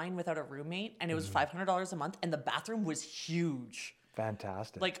all mine without a roommate. And it was $500 a month. And the bathroom was huge.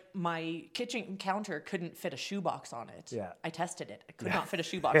 Fantastic. Like, my kitchen counter couldn't fit a shoebox on it. Yeah. I tested it. I could not fit a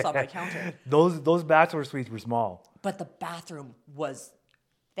shoebox on my counter. Those bachelor suites were small. But the bathroom was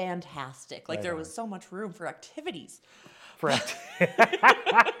fantastic. Like, there was so much room for activities. What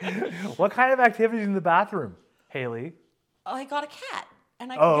kind of activities in the bathroom, Hayley? I got a cat.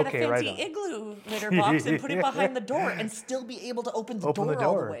 And I could get a fancy right on. igloo litter box and put it behind the door and still be able to open the door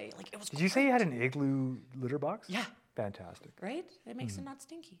all the way. Like, it was Did you say you had an igloo litter box? Yeah. Fantastic. Right? It makes it not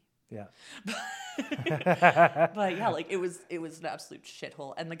stinky. Yeah. But yeah, like, it was an absolute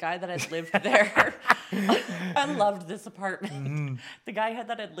shithole. And the guy that had lived there, I loved this apartment. The guy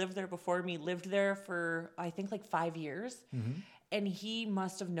that had lived there before me lived there for, I think, like 5 years. And he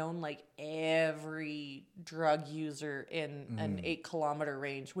must have known like every drug user in an 8-kilometer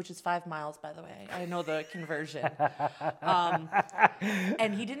range, which is 5 miles, by the way. I know the conversion.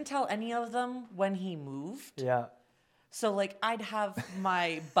 And he didn't tell any of them when he moved. Yeah. So, like, I'd have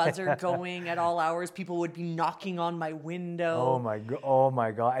my buzzer going at all hours. People would be knocking on my window. Oh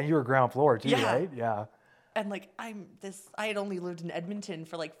my God. And you were ground floor too, Yeah. right? Yeah. And, like, I had only lived in Edmonton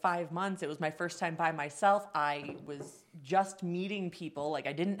for, like, 5 months. It was my first time by myself. I was just meeting people. Like,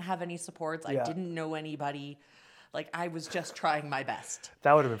 I didn't have any supports. Yeah. I didn't know anybody. Like, I was just trying my best.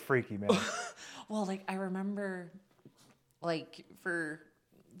 That would have been freaky, man. Well, like, I remember, like, for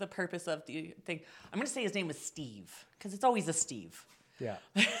the purpose of the thing, I'm going to say his name was Steve, because it's always a Steve. Yeah.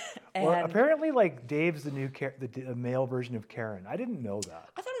 And Well, apparently, like, Dave's the male version of Karen. I didn't know that.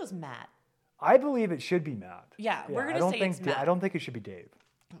 I thought it was Matt. I believe it should be Matt. Yeah, we're going to say it's Matt. I don't think it should be Dave.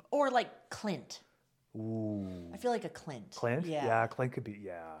 Or like Clint. Ooh. I feel like a Clint. Clint? Yeah. Clint could be,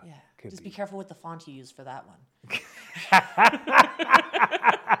 Yeah. Could Just be careful with the font you use for that one.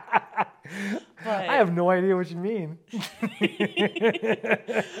 But, I have no idea what you mean.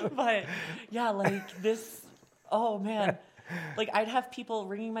 but yeah, like this, oh man. Like, I'd have people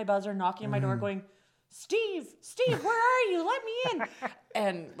ringing my buzzer, knocking on my door going, Steve, where are you? Let me in.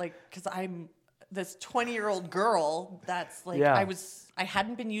 And like, because I'm this 20-year-old girl that's like, Yeah. I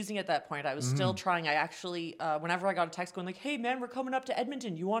hadn't been using it at that point. I was still trying. I actually, whenever I got a text going like, hey man, we're coming up to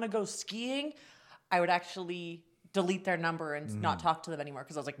Edmonton. You want to go skiing? I would actually delete their number and not talk to them anymore,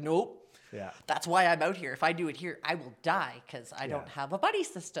 because I was like, nope. Yeah. That's why I'm out here. If I do it here, I will die, because I don't have a buddy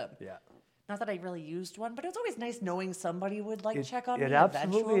system. Yeah. Not that I really used one, but it's always nice knowing somebody would like check on it me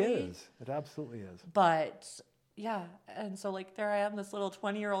absolutely eventually. is. It absolutely is. But yeah, and so like there I am, this little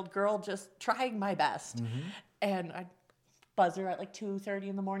 20-year-old girl just trying my best. And I buzz her at like 2:30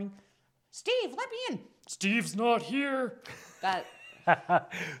 in the morning. Steve, let me in. Steve's not here. That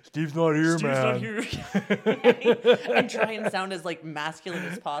Steve's not here, Steve's man. not here. And try and sound as like masculine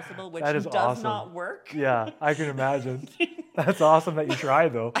as possible, which That is does awesome. not work. Yeah, I can imagine. That's awesome that you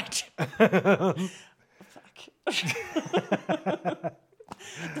tried, though. Fuck.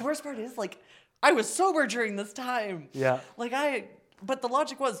 The worst part is, like, I was sober during this time. Yeah. But the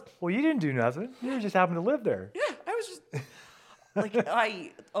logic was, Well, you didn't do nothing. You just happened to live there. yeah, I was just,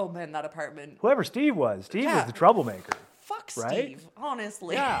 oh man, that apartment. Whoever Steve was Yeah. was the troublemaker. Fuck Right? Steve,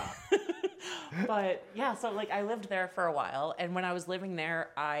 honestly. Yeah. But yeah, so like I lived there for a while, and when I was living there,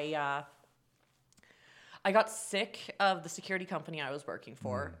 I got sick of the security company I was working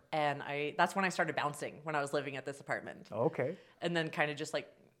for, and that's when I started bouncing when I was living at this apartment. Okay. And then kind of just like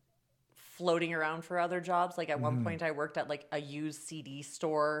floating around for other jobs. Like at one point I worked at like a used CD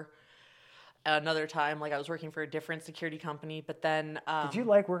store. Another time, like I was working for a different security company, but then... Did you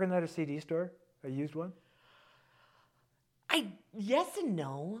like working at a CD store? A used one? Yes and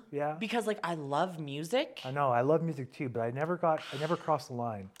no. Yeah. Because like I love music. I know. I love music too, but I never crossed the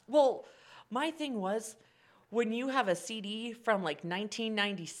line. Well, my thing was when you have a CD from like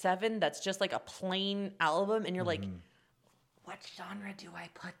 1997 that's just like a plain album and you're like, what genre do I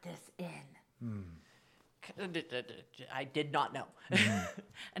put this in? I did not know.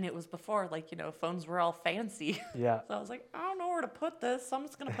 And it was before, like, you know, phones were all fancy. Yeah. So I was like, I don't know where to put this, so I'm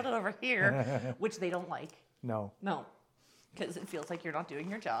just going to put it over here, which they don't like. No. No, because it feels like you're not doing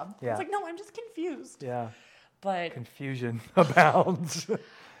your job. Yeah. It's like, no, I'm just confused. Yeah. But Confusion abounds.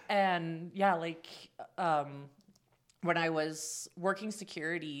 and yeah, like when I was working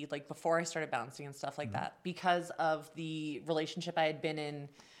security, like before I started bouncing and stuff like that, because of the relationship I had been in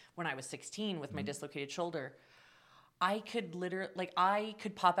when I was 16 with my dislocated shoulder, I could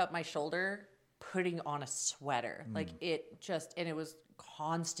pop out my shoulder putting on a sweater. Like it was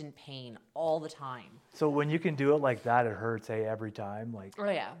constant pain all the time. So when you can do it like that, it hurts, every time? Like, Oh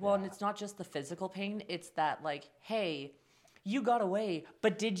yeah. Well, and it's not just the physical pain. It's that like, hey, you got away,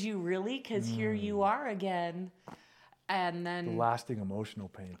 but did you really? Because here you are again. And then... the lasting emotional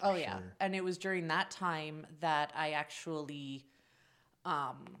pain, for yeah. sure. And it was during that time that I actually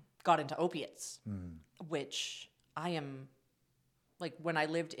got into opiates, which I am... Like, when I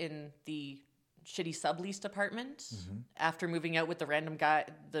lived in the shitty subleased apartment, after moving out with the random guy,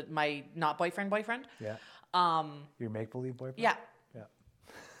 my not boyfriend. Yeah. Your make-believe boyfriend? Yeah. Yeah.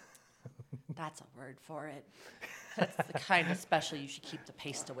 That's a word for it. That's the kind of special you should keep the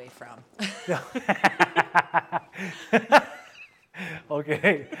paste away from.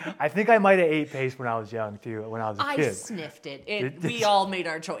 Okay. I think I might have ate paste when I was young, too, when I was a I kid. sniffed it. We all made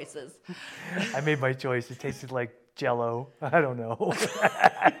our choices. I made my choice. It tasted like Jell-O. I don't know.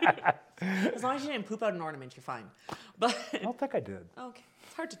 As long as you didn't poop out an ornament, you're fine. But I don't think I did. okay,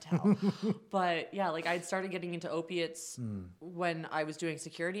 it's hard to tell. But yeah, like I'd started getting into opiates when I was doing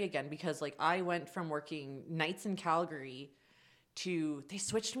security again, because like I went from working nights in Calgary to they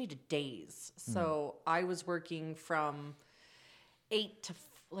switched me to days. So I was working from 8 to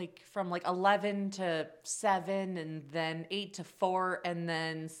from 11 to 7, and then 8 to 4, and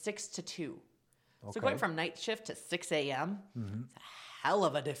then 6 to 2. Okay. So going from night shift to 6 a.m. It's a hell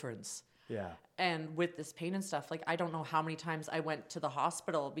of a difference. Yeah. And with this pain and stuff, like I don't know how many times I went to the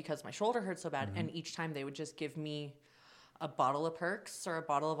hospital because my shoulder hurt so bad, and each time they would just give me a bottle of Perks or a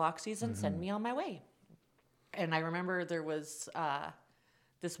bottle of Oxys and send me on my way. And I remember there was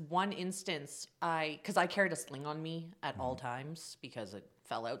this one instance, because I carried a sling on me at all times because it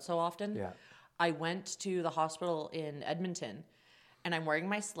fell out so often. Yeah. I went to the hospital in Edmonton, and I'm wearing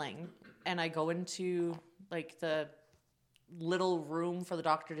my sling, and I go into like the little room for the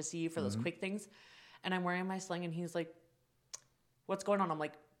doctor to see for those quick things, and I'm wearing my sling, and he's like, what's going on? I'm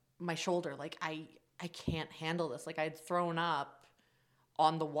like, my shoulder, like I can't handle this. Like I'd thrown up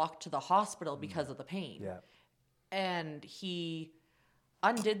on the walk to the hospital because of the pain. Yeah. And he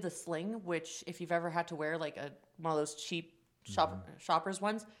undid the sling, which if you've ever had to wear like one of those cheap shoppers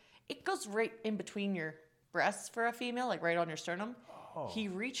ones, it goes right in between your breasts for a female, like right on your sternum. He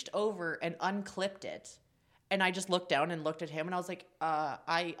reached over and unclipped it. And I just looked down and looked at him, and I was like,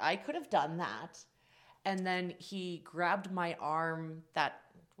 I could have done that. And then he grabbed my arm that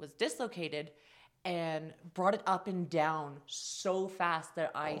was dislocated and brought it up and down so fast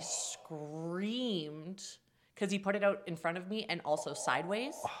that I screamed, because he put it out in front of me and also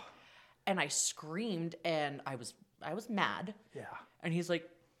sideways. And I screamed, and I was mad. Yeah. And he's like,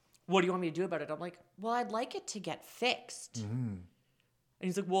 what do you want me to do about it? I'm like, well, I'd like it to get fixed. And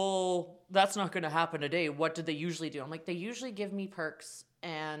he's like, well, that's not going to happen today. What did they usually do? I'm like, they usually give me Perks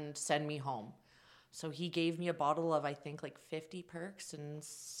and send me home. So he gave me a bottle of, I think, like 50 Perks and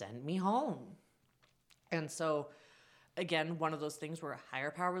sent me home. And so again, one of those things where a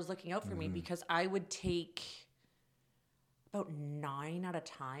higher power was looking out for me, because I would take about 9 at a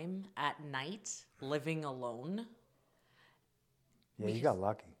time at night living alone. Yeah, you got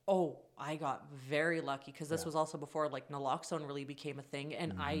lucky. Oh, I got very lucky, because this was also before like naloxone really became a thing,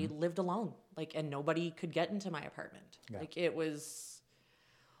 and I lived alone, like, and nobody could get into my apartment. Yeah. Like, it was,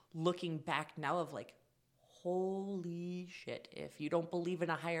 looking back now, of like, holy shit, if you don't believe in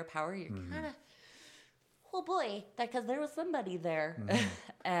a higher power, you're kind of, oh boy, because there was somebody there.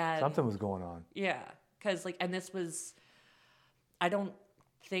 And Something was going on. yeah, because like, and this was, I don't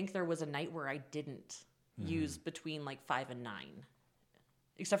think there was a night where I didn't use between like 5 and 9.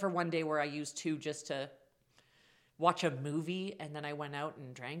 Except for one day where I used 2 just to watch a movie, and then I went out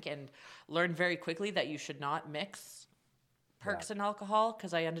and drank, and learned very quickly that you should not mix perks and alcohol,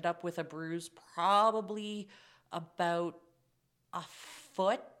 because I ended up with a bruise probably about a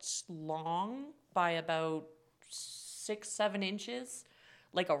foot long by about 6-7 inches,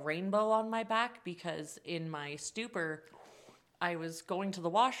 like a rainbow on my back, because in my stupor, I was going to the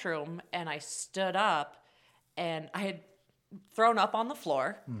washroom and I stood up and I had thrown up on the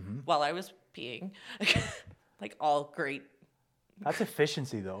floor while I was peeing. Like, all great. That's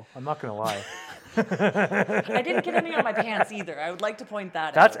efficiency, though. I'm not going to lie. I didn't get any on my pants either. I would like to point that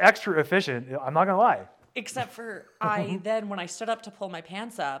out. That's extra efficient. I'm not going to lie. Except for then, when I stood up to pull my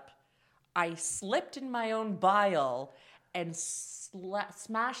pants up, I slipped in my own bile and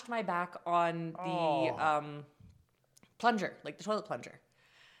smashed my back on the plunger, like the toilet plunger.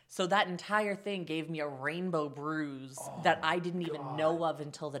 So that entire thing gave me a rainbow bruise that I didn't even know of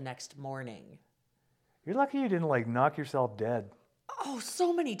until the next morning. You're lucky you didn't, like, knock yourself dead. Oh,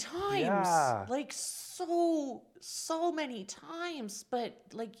 so many times. Yeah. Like, so many times. But,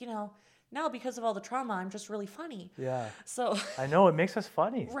 like, you know, now because of all the trauma, I'm just really funny. Yeah. So. I know, it makes us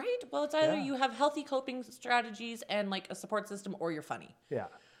funny. Right? Well, it's either you have healthy coping strategies and, like, a support system, or you're funny. Yeah.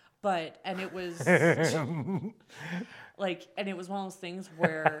 But, and it was, like, and it was one of those things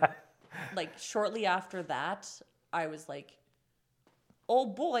where, like, shortly after that, I was like, oh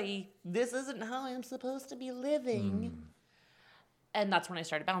boy, this isn't how I'm supposed to be living. And that's when I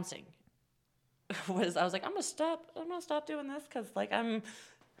started bouncing. I was like, I'm gonna stop doing this, because, like, I'm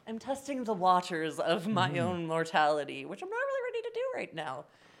testing the waters of my own mortality, which I'm not really ready to do right now.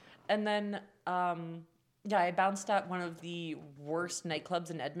 And then, I bounced at one of the worst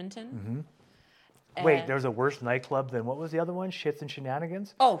nightclubs in Edmonton. Wait, there was a worse nightclub than, what was the other one? Shits and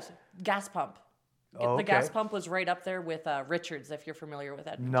Shenanigans? Oh, Gas Pump. Oh, The Gas okay. Pump was right up there with Richards, if you're familiar with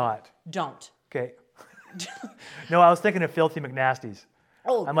Edmonton. Not. Don't. Okay. No, I was thinking of Filthy McNasty's.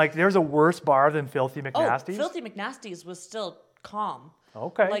 Oh. I'm like, there's a worse bar than Filthy McNasty's? Oh, Filthy McNasty's was still calm.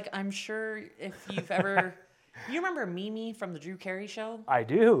 Okay. Like, I'm sure if you've ever... You remember Mimi from the Drew Carey Show? I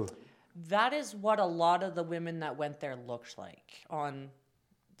do. That is what a lot of the women that went there looked like on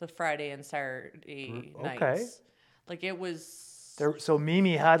the Friday and Saturday nights. Okay. Like, it was... So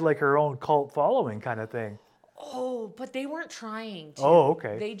Mimi had, like, her own cult following kind of thing. Oh, but they weren't trying to. Oh,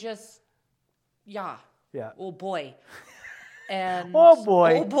 okay. They just... Yeah. Yeah. Oh, boy. And... Oh,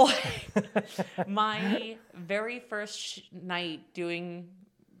 boy. Oh, boy. My very first night doing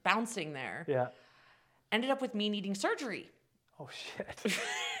bouncing there Yeah. ended up with me needing surgery. Oh, shit.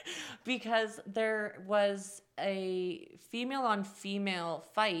 Because there was a female on female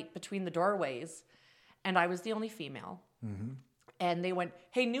fight between the doorways, and I was the only female. And they went,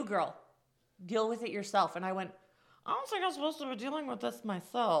 hey, new girl, deal with it yourself. And I went, I don't think I'm supposed to be dealing with this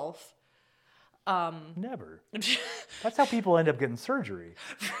myself. Never. That's how people end up getting surgery.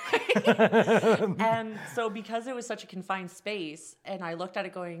 And so because it was such a confined space, and I looked at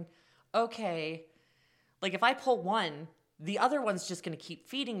it going, okay, like, if I pull one, the other one's just going to keep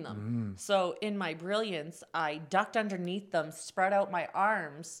feeding them. So in my brilliance, I ducked underneath them, spread out my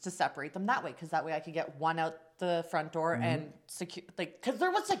arms to separate them that way, because that way I could get one out the front door and secure, like, because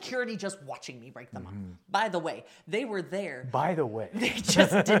there was security just watching me break them up. By the way, they were there. By the way. They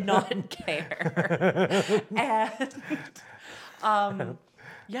just did not care. And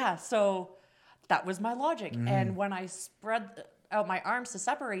so that was my logic. And when I spread out my arms to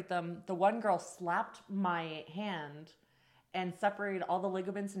separate them, the one girl slapped my hand and separated all the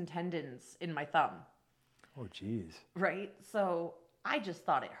ligaments and tendons in my thumb. Oh, geez. Right? So I just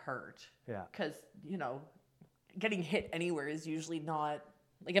thought it hurt. Yeah. Because, you know, getting hit anywhere is usually not...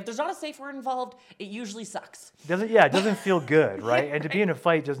 Like, if there's not a safe word involved, it usually sucks. It doesn't feel good, right? And to be in a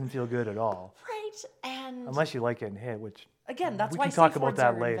fight doesn't feel good at all. Right? And... Unless you like getting hit, which... Again, that's we why can talk safe about words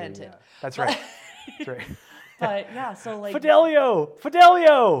that are later. invented. Yeah. That's right. That's right. But yeah, so like Fidelio.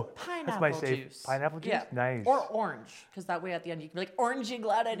 pineapple That's my safe. juice. Pineapple juice? Yeah. Nice. Or orange, because that way at the end you can be like, "Orange, you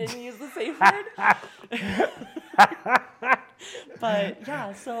glad I didn't use the safe word?" But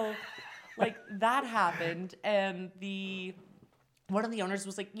yeah, so like that happened, and one of the owners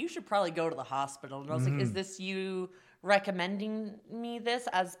was like, "You should probably go to the hospital." And I was like, "Is this you recommending me this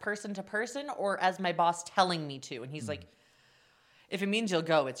as person to person, or as my boss telling me to?" And he's like, "If it means you'll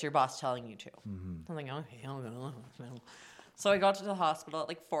go, it's your boss telling you to." I'm like, "Okay, I'll go." So I got to the hospital at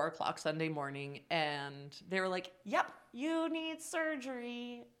like 4:00 Sunday morning, and they were like, "Yep, you need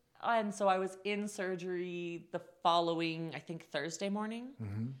surgery." And so I was in surgery the following, I think, Thursday morning.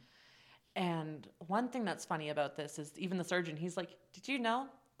 And one thing that's funny about this is even the surgeon, he's like, "Did you know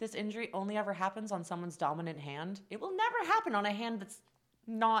this injury only ever happens on someone's dominant hand? It will never happen on a hand that's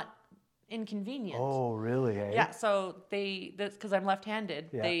not inconvenient." Oh, really? Eh? Yeah, so because I'm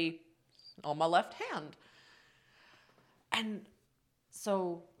left-handed, they on my left hand. And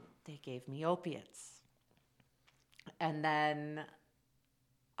so they gave me opiates. And then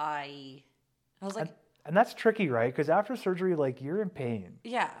I was like... And that's tricky, right? Because after surgery, like, you're in pain.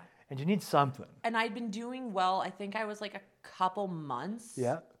 Yeah. And you need something. And I'd been doing well. I think I was like a couple months.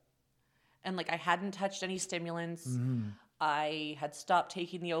 Yeah. And like I hadn't touched any stimulants. I had stopped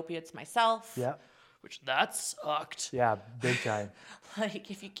taking the opiates myself. Yeah. Which that sucked. Yeah, big time.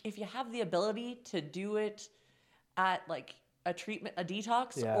 Like if you have the ability to do it at like a treatment, a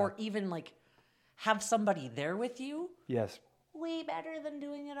detox, or even like have somebody there with you. Yes. Way better than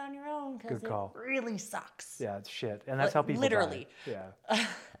doing it on your own, because it really sucks. Yeah, it's shit. And that's like, how people literally. die. Yeah.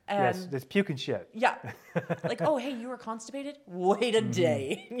 Yes, it's puking shit. Yeah. Like, "Oh, hey, you were constipated? Wait a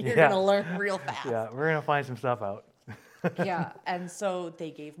day. You're going to learn real fast." Yeah, we're going to find some stuff out. Yeah. And so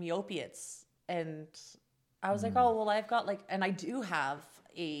they gave me opiates. And I was like, "Oh, well, I've got like," and I do have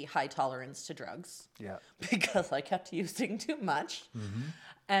a high tolerance to drugs. Yeah. Because I kept using too much.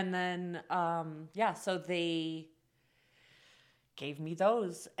 And then, so they gave me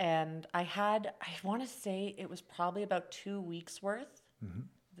those. And I want to say it was probably about 2 weeks worth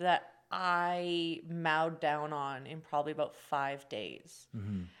that I mowed down on in probably about 5 days.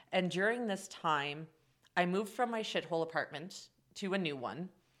 And during this time, I moved from my shithole apartment to a new one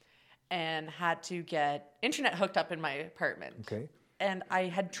and had to get internet hooked up in my apartment. Okay. And I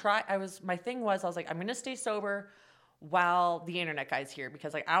had tried, my thing was, I was like, I'm going to stay sober while the internet guy's here,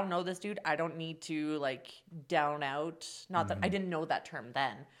 because like, I don't know this dude. I don't need to like down out. Not that I didn't know that term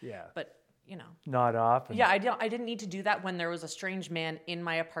then. Yeah. But you know. Not off. Yeah, I didn't need to do that when there was a strange man in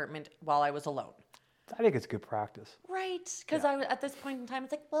my apartment while I was alone. I think it's good practice. Right. Because I was at this point in time,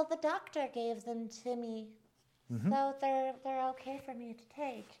 it's like, well, the doctor gave them to me. So they're okay for me to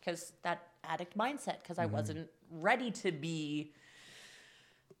take. Because that addict mindset, because I wasn't ready to be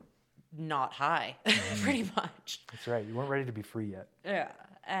not high, pretty much. That's right. You weren't ready to be free yet. Yeah.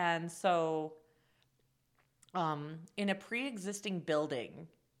 And so in a pre-existing building,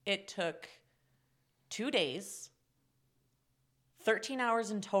 it took 2 days, 13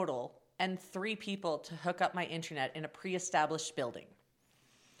 hours in total, and 3 people to hook up my internet in a pre-established building.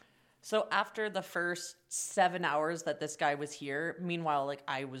 So after the first 7 hours that this guy was here, meanwhile, like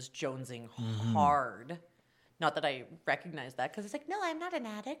I was jonesing hard. Not that I recognize that, because it's like, no, I'm not an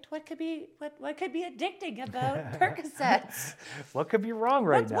addict. What could be addicting about Percocets? What could be wrong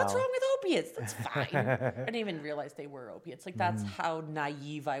now? What's wrong with opiates? That's fine. I didn't even realize they were opiates. Like that's how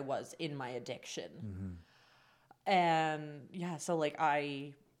naive I was in my addiction. And yeah, so like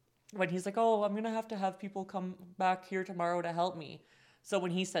when he's like, "Oh, I'm gonna have to have people come back here tomorrow to help me." So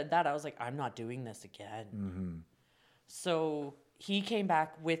when he said that, I was like, I'm not doing this again. So he came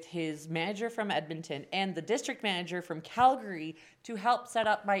back with his manager from Edmonton and the district manager from Calgary to help set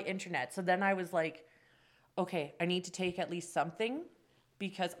up my internet. So then I was like, okay, I need to take at least something,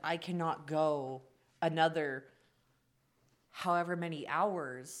 because I cannot go another however many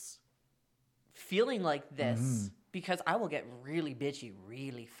hours feeling like this, because I will get really bitchy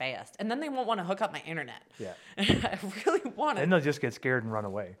really fast. And then they won't want to hook up my internet. Yeah. I really want it. And they'll just get scared and run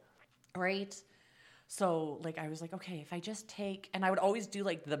away. Right. So like, I was like, okay, if I just take, and I would always do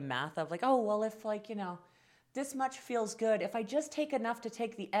like the math of like, oh, well, if like, you know, this much feels good, if I just take enough to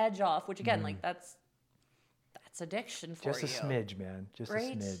take the edge off, which again, like that's addiction for you. Just a smidge, man. Just a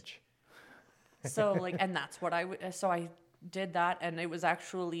smidge. So like, and that's what so I did that. And it was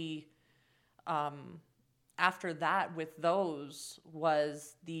actually, after that with those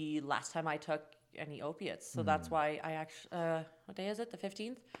was the last time I took any opiates. So that's why I actually, what day is it? The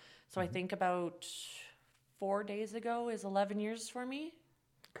 15th? So I think about 4 days ago is 11 years for me.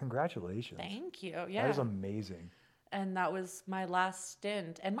 Congratulations. Thank you. Yeah. That is amazing. And that was my last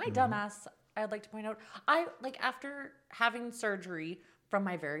stint. And my dumbass, I'd like to point out, I like after having surgery from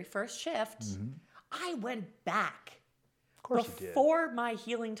my very first shift, I went back. Of course you did. Before my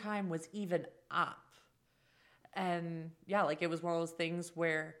healing time was even up. And yeah, like it was one of those things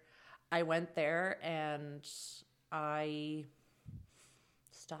where I went there and I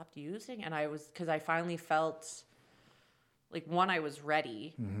stopped using, and because I finally felt like, one, I was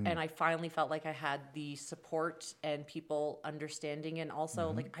ready, and I finally felt like I had the support and people understanding, and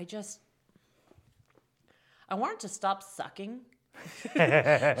also like I wanted to stop sucking.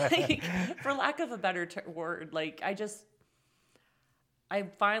 Like, for lack of a better word, like I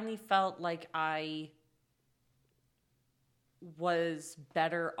finally felt like I was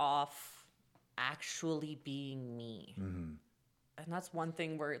better off actually being me. And that's one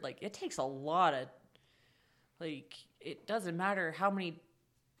thing where like it takes a lot of, like, it doesn't matter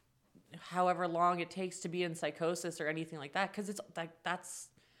however long it takes to be in psychosis or anything like that, because it's like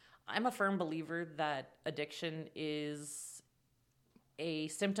I'm a firm believer that addiction is a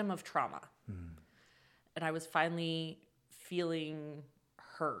symptom of trauma. And I was finally feeling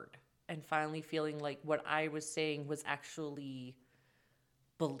heard and finally feeling like what I was saying was actually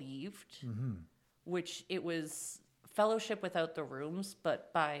believed, which it was fellowship without the rooms,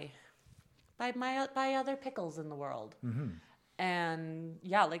 but by other pickles in the world. And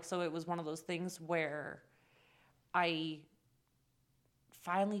yeah, like, so it was one of those things where I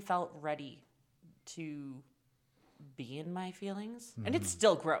finally felt ready to be in my feelings. And it's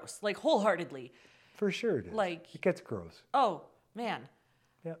still gross, like, wholeheartedly. For sure it is. Like, it gets gross. Oh, man.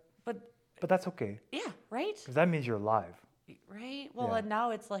 Yeah. But that's okay. Yeah, right? Because that means you're alive. Right? Well, Yeah. and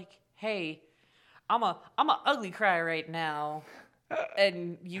now it's like, hey, I'm a ugly cry right now.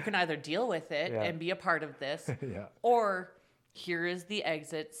 And you can either deal with it and be a part of this, or here is the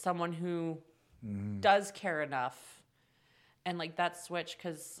exit, someone who does care enough. And like that switch,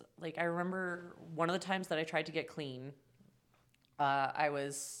 because like I remember one of the times that I tried to get clean, I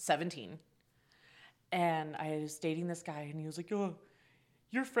was 17, and I was dating this guy, and he was like, "Oh,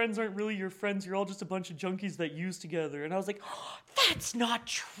 your friends aren't really your friends. You're all just a bunch of junkies that use together." And I was like, oh, that's not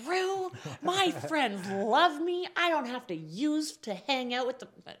true. My friends love me. I don't have to use to hang out with them.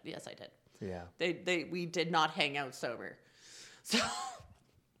 But yes, I did. Yeah. We did not hang out sober. So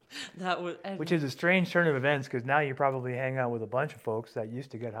that was... Which is a strange turn of events, because now you probably hang out with a bunch of folks that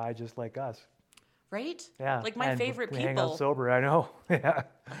used to get high just like us. Right? Yeah. Like my favorite we people. hang out sober, I know. Yeah.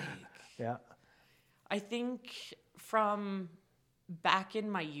 Yeah. I think from back in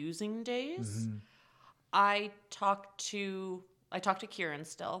my using days, I talked to Kieran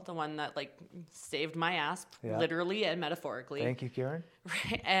still, the one that like saved my ass, literally and metaphorically. Thank you, Kieran.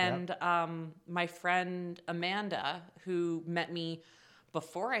 Right. And my friend Amanda, who met me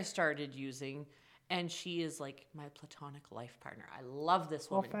before I started using, and she is like my platonic life partner. I love this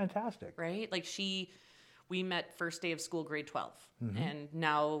woman. Well, fantastic. Right? Like we met first day of school, grade 12. And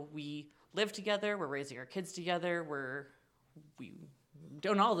now we live together. We're raising our kids together. We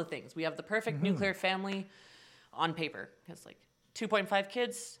doing all the things. We have the perfect nuclear family on paper. It's like 2.5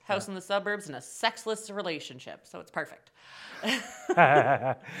 kids, house in the suburbs, and a sexless relationship. So it's perfect.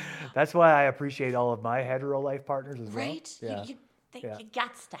 That's why I appreciate all of my hetero life partners as well. Right? Yeah. You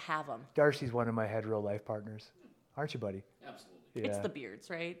gots to have them. Darcy's one of my hetero life partners. Aren't you, buddy? Absolutely. Yeah. It's the beards,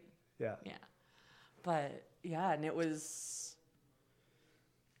 right? Yeah. Yeah. But yeah, and it was,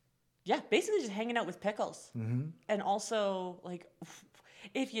 basically just hanging out with pickles. And also, like,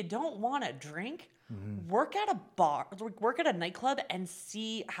 if you don't want to drink, work at a bar, work at a nightclub, and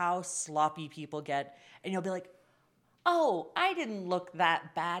see how sloppy people get. And you'll be like, oh, I didn't look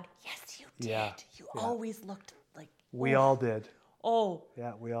that bad. Yes, you did. Yeah. You always looked like... We all did. Oh.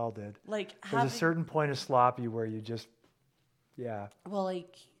 Yeah, we all did. Like There's a certain point of sloppy where you just, Well,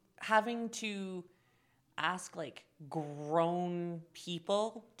 like, having to ask, like, grown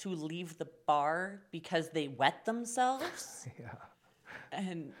people to leave the bar because they wet themselves.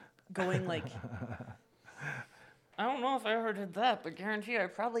 And going, like, I don't know if I ever did that, but guarantee I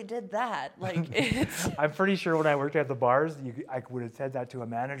probably did that. Like, it's... I'm pretty sure when I worked at the bars, I would have said that to a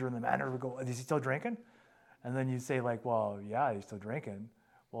manager, and the manager would go, is he still drinking? And then you'd say, like, well, yeah, he's still drinking.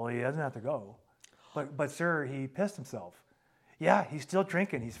 Well, he doesn't have to go. But sir, he pissed himself. Yeah, he's still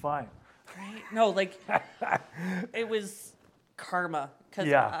drinking. He's fine. Right? No, like, it was karma. Because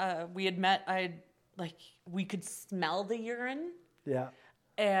we had met, we could smell the urine. Yeah.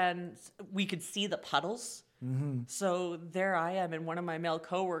 And we could see the puddles. So there I am and one of my male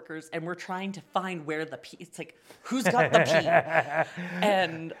coworkers, and we're trying to find where the pee. It's like, who's got the pee?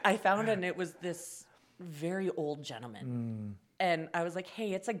 And I found it, and it was this very old gentleman. And I was like,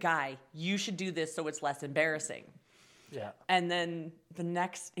 hey, it's a guy. You should do this so it's less embarrassing. Yeah. And then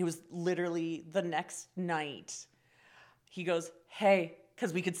it was literally the next night, he goes, hey,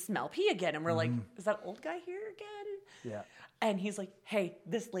 because we could smell pee again. And we're like, is that old guy here again? Yeah. And he's like, hey,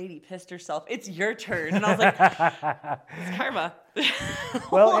 this lady pissed herself. It's your turn. And I was like, it's karma.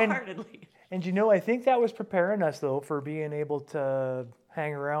 Well, Wholeheartedly. and I think that was preparing us, though, for being able to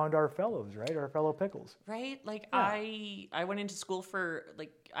hang around our fellows, right? Our fellow pickles. Right? Like, Yeah. I went into school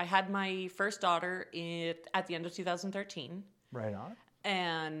I had my first daughter at the end of 2013. Right on.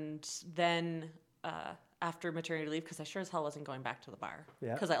 And then after maternity leave, because I sure as hell wasn't going back to the bar.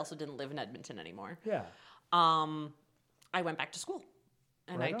 Yeah. Because I also didn't live in Edmonton anymore. Yeah. I went back to school.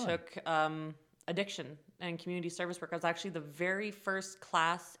 And Right I on. took addiction and community service work. I was actually the very first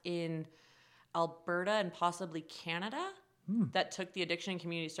class in Alberta and possibly Canada that took the addiction and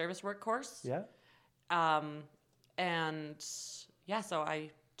community service work course. Yeah. And yeah, so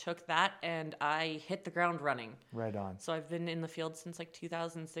I took that and I hit the ground running. Right on. So I've been in the field since like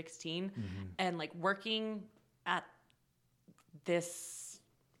 2016 and like working at this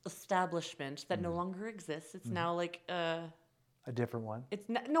establishment that no longer exists. It's now like A different one. it's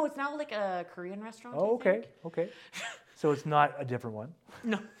now like a Korean restaurant. Oh, I okay. think. Okay. So it's not a different one.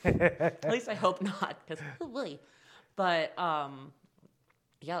 No, at least I hope not. Because but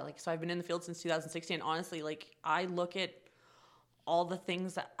yeah, like so I've been in the field since 2016. Honestly, like I look at all the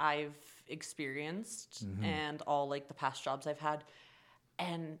things that I've experienced and all like the past jobs I've had,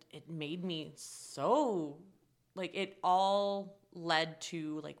 and it made me so like it all led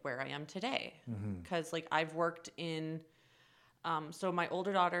to like where I am today. Because like I've worked in so my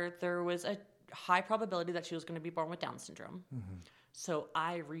older daughter, there was a high probability that she was going to be born with Down syndrome. So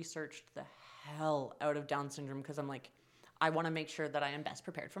I researched the hell out of Down syndrome because I'm like, I want to make sure that I am best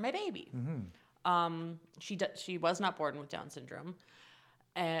prepared for my baby. She was not born with Down syndrome,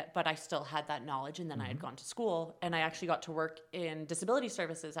 but I still had that knowledge. And then I had gone to school, and I actually got to work in disability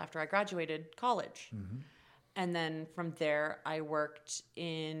services after I graduated college. And then from there, I worked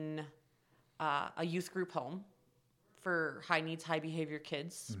in a youth group home for high needs, high behavior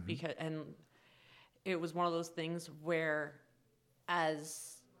kids and it was one of those things where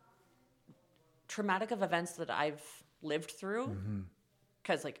as traumatic of events that I've lived through,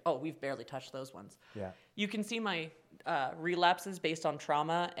 because like, we've barely touched those ones. Yeah. You can see my relapses based on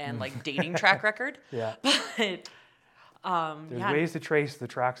trauma and like dating track record. Yeah. But There's ways to trace the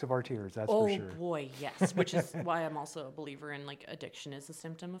tracks of our tears, that's for sure. Oh boy, yes. Which is why I'm also a believer in like addiction is a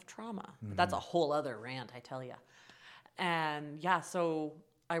symptom of trauma. But that's a whole other rant, I tell you. And yeah, so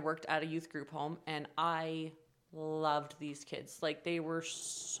I worked at a youth group home and I loved these kids. Like they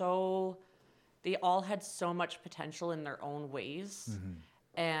all had so much potential in their own ways.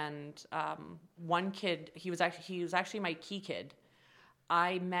 And one kid, he was actually my key kid.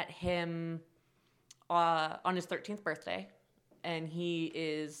 I met him on his 13th birthday, and he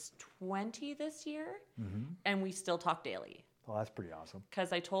is 20 this year, and we still talk daily. Oh, that's pretty awesome.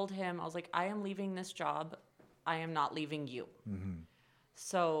 Because I told him, I was like, I am leaving this job. I am not leaving you.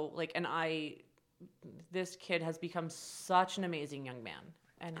 So, like, this kid has become such an amazing young man.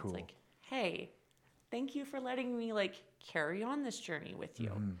 And Cool. It's like, hey, thank you for letting me, like, carry on this journey with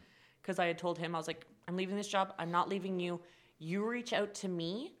you. Because I had told him, I was like, I'm leaving this job. I'm not leaving you. You reach out to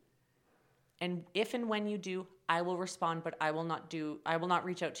me. And if and when you do, I will respond, but I will not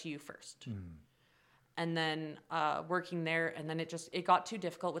reach out to you first. And then working there, and then it got too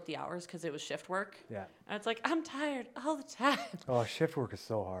difficult with the hours because it was shift work. Yeah. And it's like, I'm tired all the time. Oh, shift work is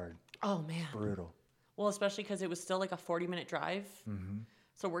so hard. Oh, man. Brutal. Well, especially because it was still like a 40-minute drive.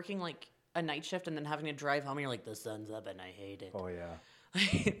 So working like a night shift and then having to drive home, and you're like, the sun's up and I hate it. Oh, yeah.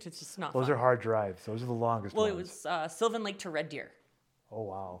 It's just not Those fun. are hard drives. Those are the longest Well, ones. it was Sylvan Lake to Red Deer. Oh,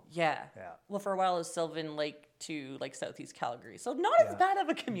 wow. Yeah. Yeah. Well, for a while it was Sylvan Lake to like Southeast Calgary. So not as bad of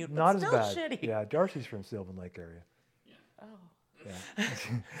a commute, but Not as still bad. shitty. Yeah, Darcy's from Sylvan Lake area. Oh. Yeah.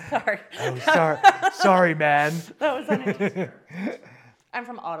 Sorry. Oh, sorry, man. That was unintentional. I'm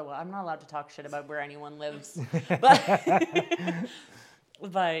from Ottawa. I'm not allowed to talk shit about where anyone lives.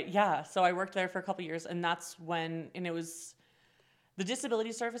 But yeah, so I worked there for a couple years, and that's when, and it was the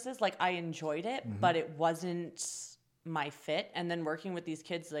disability services, like I enjoyed it, but it wasn't my fit. And then working with these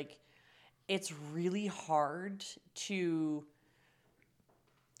kids, like it's really hard to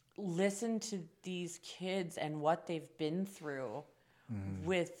listen to these kids and what they've been through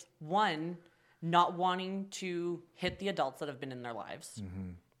with one, not wanting to hit the adults that have been in their lives.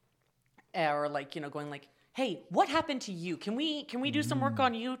 Or like, going like, hey, what happened to you? Can we do some work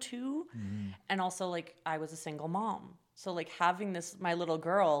on you too? And also like I was a single mom. So like having my little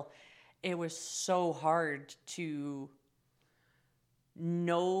girl, it was so hard to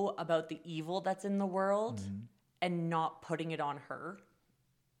know about the evil that's in the world and not putting it on her.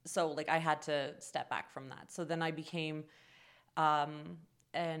 So like I had to step back from that. So then I became an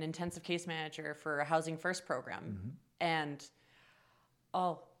intensive case manager for a Housing First program. And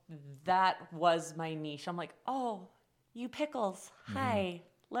that was my niche. I'm like, oh, you pickles. Hi.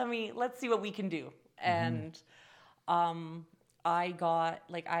 Let's see what we can do. And I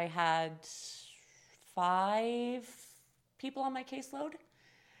had 5 people on my caseload,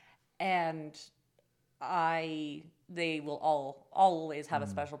 and they will always have a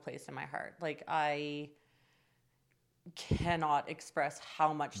special place in my heart. Like, I cannot express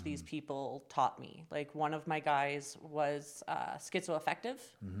how much these people taught me. Like, one of my guys was schizoaffective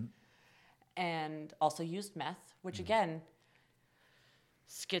and also used meth, which again,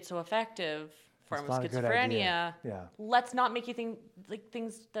 schizoaffective form of schizophrenia. Yeah. Let's not make you think like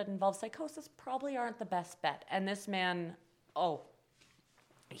things that involve psychosis probably aren't the best bet. And this man,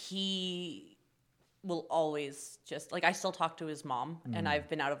 he will always just like, I still talk to his mom, and I've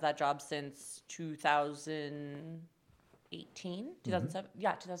been out of that job since 2018, 2007.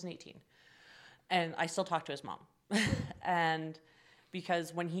 Yeah, 2018. And I still talk to his mom. And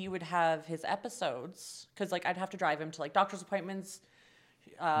because when he would have his episodes, because like I'd have to drive him to like doctor's appointments,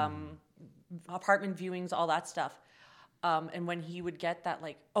 apartment viewings, all that stuff. And when he would get that,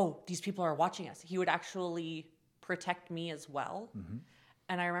 like, oh, these people are watching us, he would actually protect me as well.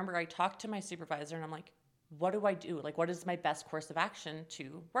 And I remember I talked to my supervisor and I'm like, what do I do? Like, what is my best course of action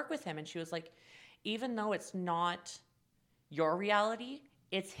to work with him? And she was like, even though it's not your reality,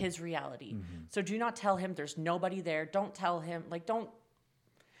 it's his reality. So do not tell him there's nobody there. Don't tell him, like, don't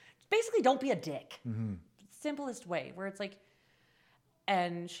be a dick. Simplest way, where it's like,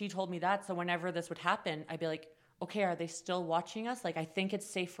 and she told me that. So whenever this would happen, I'd be like, okay, are they still watching us? Like, I think it's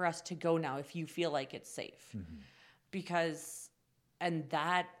safe for us to go now if you feel like it's safe. Because, and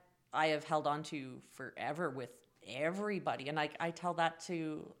that I have held on to forever with everybody. And I tell that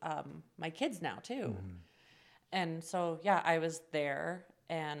to my kids now too. And so, yeah, I was there,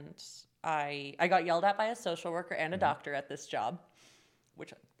 and I got yelled at by a social worker and a doctor at this job,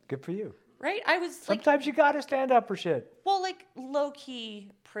 which... Good for you. Right? I was Sometimes you got to stand up for shit. Well, like,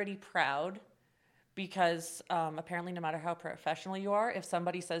 low-key pretty proud, because apparently no matter how professional you are, if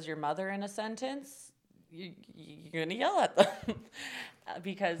somebody says your mother in a sentence, you're going to yell at them.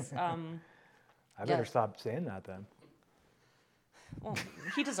 Because... I better stop saying that then. Well,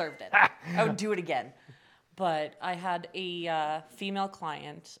 he deserved it. I would do it again. But I had a female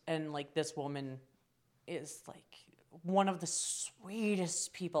client, and, like, this woman is, like, one of the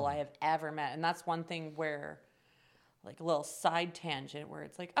sweetest people I have ever met. And that's one thing where, like, a little side tangent where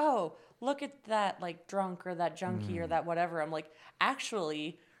it's like, oh, look at that, like, drunk or that junkie or that whatever. I'm like,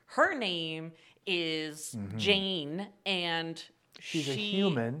 actually, her name is Jane, and She's she a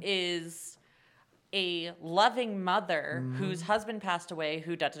human. is a loving mother whose husband passed away,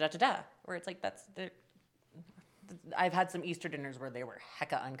 who da-da-da-da-da. Where it's like, I've had some Easter dinners where they were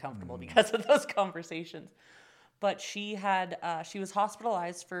hecka uncomfortable because of those conversations. But she was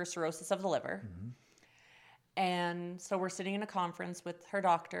hospitalized for cirrhosis of the liver. And so we're sitting in a conference with her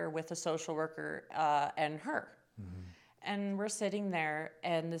doctor, with a social worker, and her. And we're sitting there,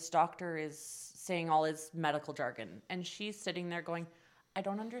 and this doctor is saying all his medical jargon. And she's sitting there going, I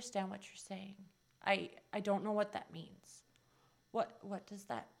don't understand what you're saying. I don't know what that means. What does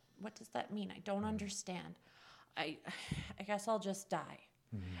that mean? I don't understand. I guess I'll just die.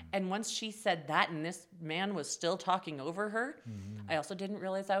 And once she said that, and this man was still talking over her, I also didn't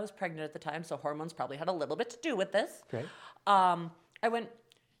realize I was pregnant at the time, so hormones probably had a little bit to do with this. Okay. I went,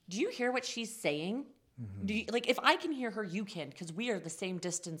 do you hear what she's saying? Do you, like, if I can hear her, you can, because we are the same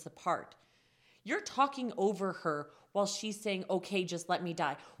distance apart. You're talking over her while she's saying, okay, just let me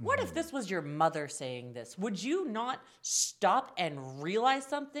die. What if this was your mother saying this? Would you not stop and realize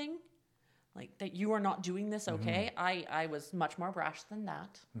something? Like, that you are not doing this okay? I was much more brash than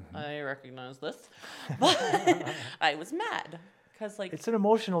that. I recognize this. But I was mad. Because, like... It's an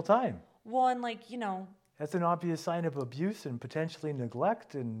emotional time. Well, and, like, you know... That's an obvious sign of abuse and potentially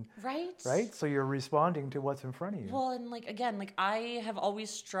neglect. And Right? So you're responding to what's in front of you. Well, and, like, again, like, I have always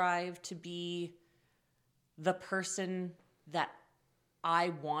strived to be the person that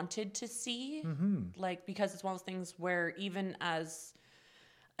I wanted to see. Like, because it's one of those things where even as...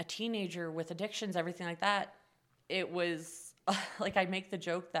 a teenager with addictions, everything like that, it was like, I make the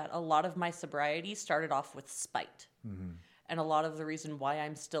joke that a lot of my sobriety started off with spite. And a lot of the reason why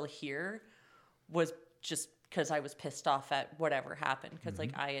I'm still here was just because I was pissed off at whatever happened. Because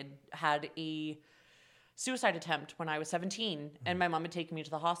like I had a suicide attempt when I was 17, and my mom had taken me to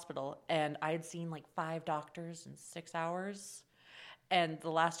the hospital, and I had seen like 5 doctors in 6 hours. And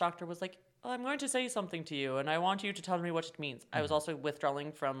the last doctor was like, I'm going to say something to you, and I want you to tell me what it means. I was also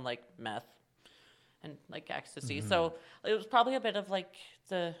withdrawing from like meth and like ecstasy, so it was probably a bit of like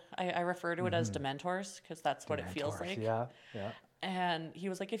I refer to it as dementors because that's what it feels like. Yeah. And he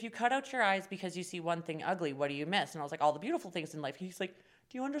was like, if you cut out your eyes because you see one thing ugly, what do you miss? And I was like, all the beautiful things in life. He's like,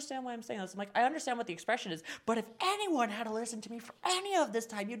 do you understand why I'm saying this? I'm like, I understand what the expression is, but if anyone had to listen to me for any of this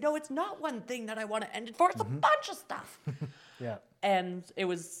time, it's not one thing that I want to end it for. It's a bunch of stuff. Yeah. And it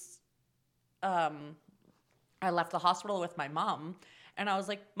was, I left the hospital with my mom, and I was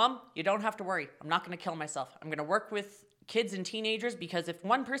like, Mom, you don't have to worry. I'm not going to kill myself. I'm going to work with kids and teenagers because if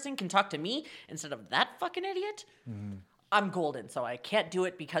one person can talk to me instead of that fucking idiot, I'm golden. So I can't do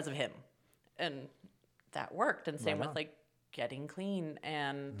it because of him. And that worked. And same with like getting clean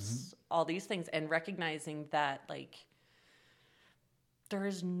and all these things, and recognizing that like there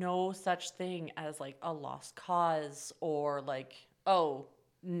is no such thing as like a lost cause or like, oh,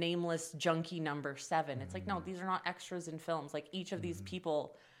 nameless junkie number 7. It's like, no, these are not extras in films. Like each of these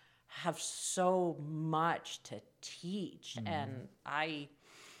people have so much to teach, and I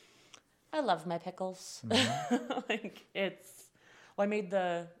love my pickles. Like I made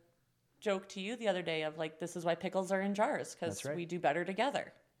the joke to you the other day of like, this is why pickles are in jars, because we do better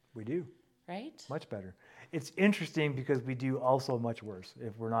together. We do. Right? Much better. It's interesting because we do also much worse.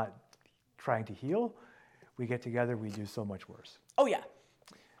 If we're not trying to heal, we get together, we do so much worse. Oh yeah.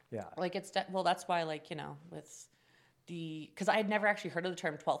 Yeah. Like that's why like, with because I had never actually heard of the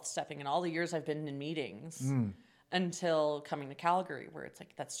term 12th stepping in all the years I've been in meetings until coming to Calgary, where it's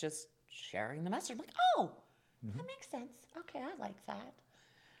like, that's just sharing the message. I'm like, oh, that makes sense. Okay, I like that.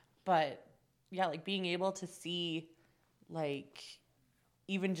 But yeah, like being able to see like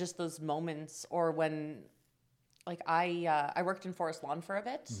even just those moments, or when like I worked in Forest Lawn for a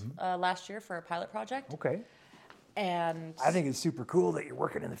bit last year for a pilot project. Okay. And I think it's super cool that you're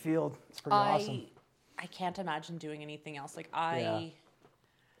working in the field. It's pretty awesome. I can't imagine doing anything else. Like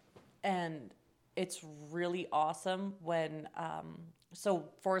and it's really awesome when, so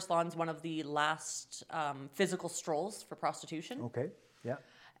Forest Lawn's one of the last physical strolls for prostitution. Okay, yeah.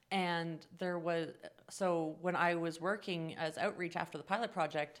 And so when I was working as outreach after the pilot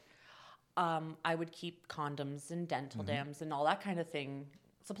project, I would keep condoms and dental dams and all that kind of thing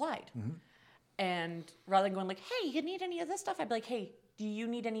supplied. And rather than going like, hey, you need any of this stuff? I'd be like, hey, do you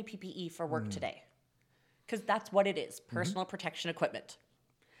need any PPE for work today? Because that's what it is, personal protection equipment.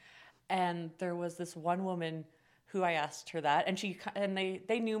 And there was this one woman who I asked her that, and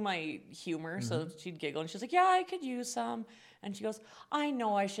they knew my humor, so she'd giggle, and she's like, yeah, I could use some. And she goes, I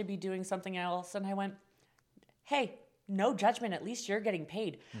know I should be doing something else. And I went, hey, no judgment, at least you're getting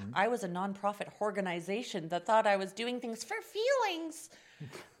paid. I was a nonprofit organization that thought I was doing things for feelings.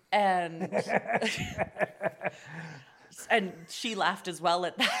 And and she laughed as well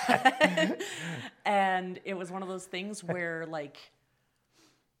at that. And it was one of those things where like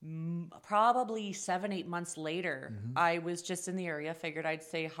probably 7-8 months later, I was just in the area, figured I'd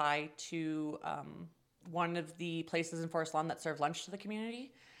say hi to one of the places in Forest Lawn that serve lunch to the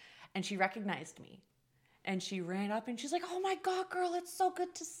community. And she recognized me. And she ran up and she's like, oh my God, girl, it's so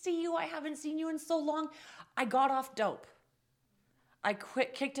good to see you. I haven't seen you in so long. I got off dope. I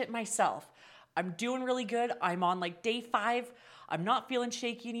kicked it myself. I'm doing really good. I'm on like day 5. I'm not feeling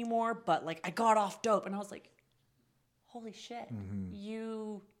shaky anymore, but like I got off dope. And I was like, holy shit.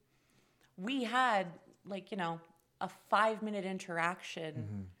 We had like, a 5-minute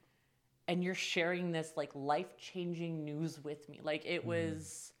interaction and you're sharing this like life-changing news with me. Like it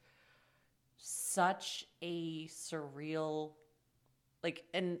was such a surreal, like,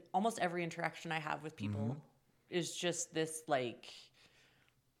 and almost every interaction I have with people is just this like,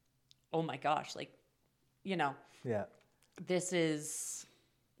 oh my gosh, like, this is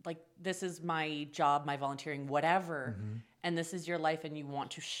my job, my volunteering, whatever. And this is your life and you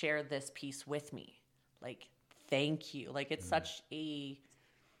want to share this piece with me. Like, thank you. Like, it's such a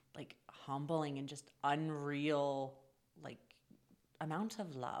like humbling and just unreal, like, amount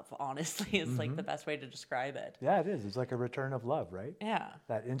of love, honestly, is like the best way to describe it. Yeah, it is. It's like a return of love, right? Yeah.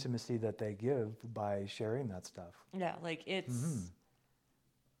 That intimacy that they give by sharing that stuff. Yeah, like it's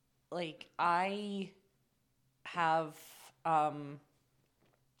like I have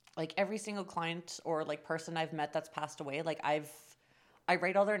like every single client or like person I've met that's passed away, like I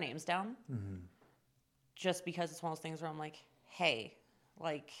write all their names down just because it's one of those things where I'm like, hey,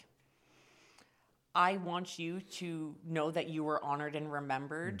 like I want you to know that you were honored and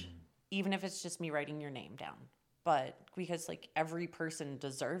remembered, even if it's just me writing your name down. But because like every person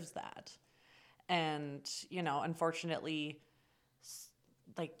deserves that. And, unfortunately,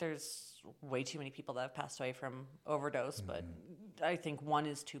 like there's way too many people that have passed away from overdose, but I think one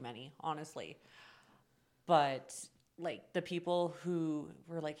is too many, honestly. But like the people who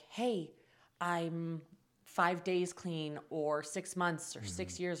were like, hey, I'm 5 days clean or 6 months or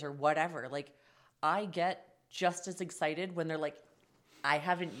 6 years or whatever. Like I get just as excited when they're like, I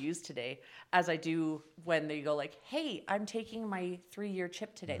haven't used today as I do when they go like, hey, I'm taking my 3-year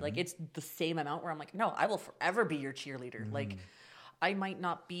chip today. Like it's the same amount where I'm like, no, I will forever be your cheerleader. Like I might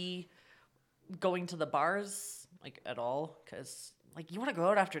not be going to the bars like at all because like you want to go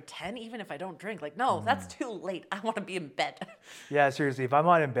out after 10 even if I don't drink. Like no, that's too late. I want to be in bed. Yeah, seriously, if I'm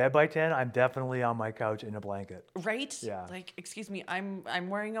not in bed by 10, I'm definitely on my couch in a blanket. Right? Yeah. Like excuse me, I'm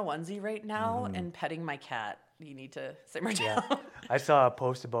wearing a onesie right now and petting my cat. You need to simmer down. Yeah. I saw a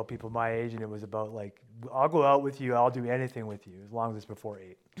post about people my age, and it was about like, I'll go out with you, I'll do anything with you, as long as it's before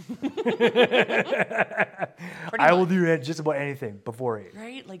 8. I will do just about anything before 8.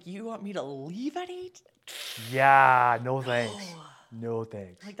 Right? Like you want me to leave at 8? Yeah, no thanks. No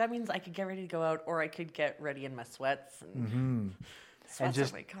thanks. Like that means I could get ready to go out, or I could get ready in my sweats and sweats And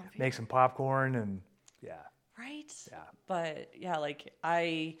just are way comfy. make some popcorn and yeah. Right? Yeah. But yeah, like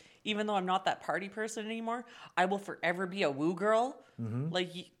even though I'm not that party person anymore, I will forever be a woo girl.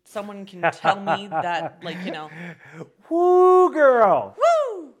 Like someone can tell me that, like, you know, Woo, girl.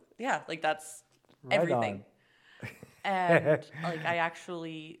 woo! Yeah, like that's Right everything. And like I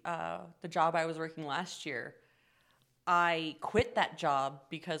actually, the job I was working last year, I quit that job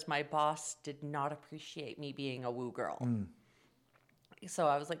because my boss did not appreciate me being a woo girl. So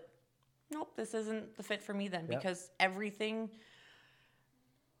I was like, nope, this isn't the fit for me then, because everything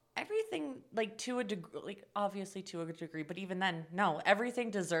like to a degree, like obviously to a degree, but even then, no, everything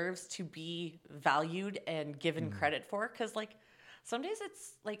deserves to be valued and given credit for. Because like some days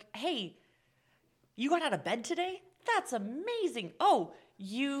it's like, hey, you got out of bed today? That's amazing. Oh,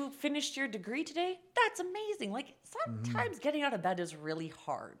 you finished your degree today? That's amazing. Like sometimes getting out of bed is really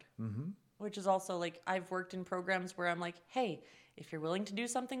hard, which is also like I've worked in programs where I'm like, hey, if you're willing to do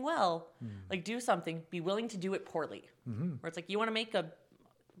something well, like do something, be willing to do it poorly. Where it's like, you want to make a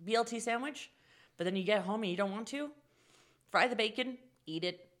BLT sandwich, but then you get home and you don't want to, fry the bacon, eat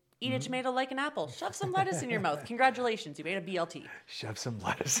it. Eat a tomato like an apple. Shove some lettuce in your mouth. Congratulations, you made a BLT. Shove some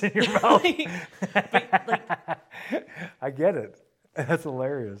lettuce in your mouth. like, I get it. That's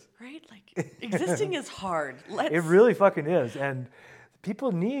hilarious. right? Like, existing is hard. It really fucking is. And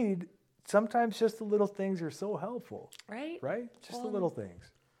people need, sometimes just the little things are so helpful. Right? Right? Just Well, the little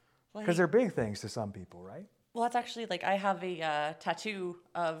things. Like, Because they're big things to some people, right? well, that's actually like I have a tattoo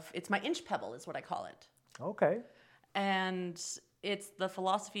of, it's my inch pebble is what I call it. Okay. And it's the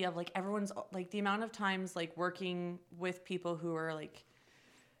philosophy of like everyone's like the amount of times like working with people who are like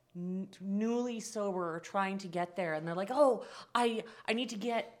newly sober or trying to get there, and they're like, oh, I need to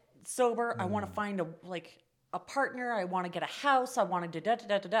get sober. I want to find a partner. I want to get a house. I want to da da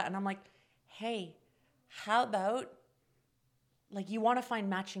da da da. And I'm like, hey, how about like you want to find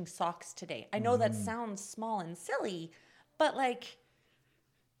matching socks today? I know that sounds small and silly, but like,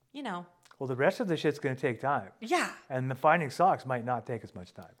 you know. Well, the rest of the shit's going to take time. Yeah. And the finding socks might not take as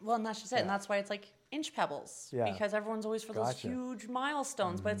much time. Well, and that's just it. And that's why it's like inch pebbles. Yeah. Because everyone's always for those huge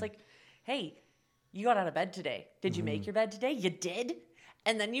milestones. But it's like, hey, you got out of bed today. Did you make your bed today? You did?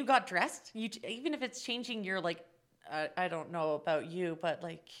 And then you got dressed? Even if it's changing your like, I don't know about you, but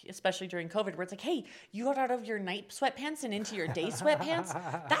like, especially during COVID, where it's like, hey, you got out of your night sweatpants and into your day sweatpants?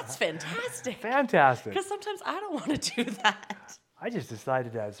 That's fantastic. Fantastic. Because sometimes I don't want to do that. I just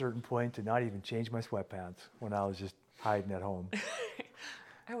decided at a certain point to not even change my sweatpants when I was just hiding at home.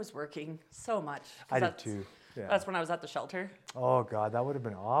 I was working so much. I did too. Yeah. That's when I was at the shelter. Oh, God, that would have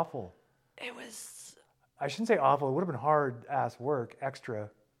been awful. It was... I shouldn't say awful. It would have been hard-ass work, extra.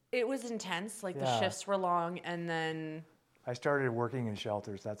 It was intense. Like, the shifts were long, and then... I started working in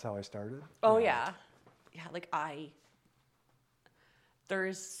shelters. That's how I started. Oh, yeah. Yeah, like, there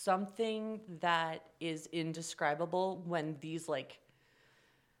is something that is indescribable when these, like,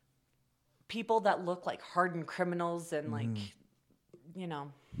 people that look like hardened criminals and, like, you know,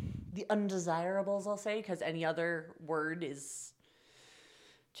 the undesirables, I'll say, because any other word is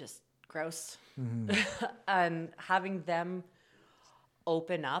just gross. And having them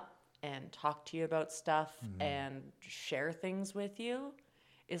open up and talk to you about stuff and share things with you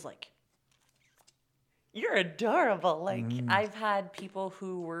is like, you're adorable. Like, I've had people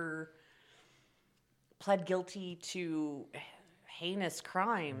who pled guilty to heinous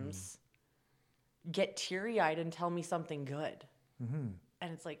crimes get teary-eyed and tell me something good. And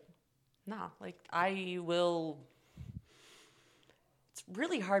it's like, nah, like it's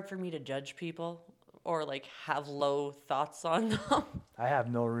really hard for me to judge people or like have low thoughts on them. I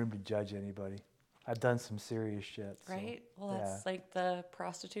have no room to judge anybody. I've done some serious shit. So, Right? Well, that's like the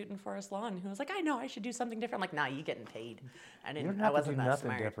prostitute in Forest Lawn who was like, I know I should do something different. I'm like, nah, you getting paid. You don't have I to wasn't do that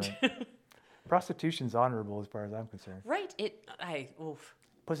nothing smart. different. Prostitution's honorable as far as I'm concerned. Right? Oof.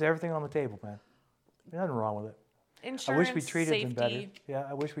 Puts everything on the table, man. There's nothing wrong with it. Insurance, I wish we treated them better. safety. Yeah,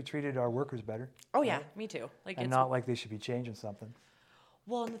 I wish we treated our workers better. Oh yeah, me too. Like And it's not like they should be changing something.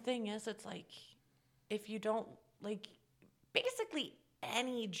 well, and the thing is, it's like if you don't like, basically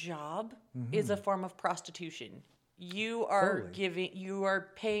any job is a form of prostitution. You are Totally. you are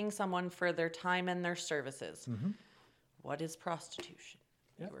paying someone for their time and their services. What is prostitution?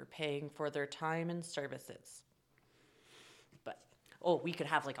 Yep. You are paying for their time and services. But we could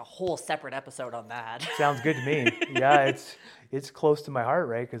have like a whole separate episode on that. Sounds good to me. Yeah, it's close to my heart,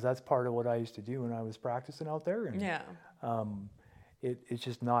 right? Because that's part of what I used to do when I was practicing out there. And, Yeah. It's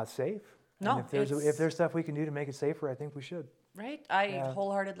just not safe. No, And if there's stuff we can do to make it safer, I think we should. Right? I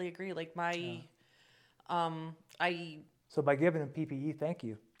wholeheartedly agree. Like So by giving them PPE, thank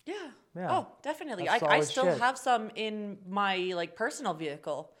you. Yeah. Yeah. Oh, definitely. That's I solid still shit. have some in my like personal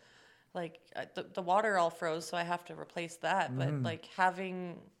vehicle. Like the water all froze, so I have to replace that. But like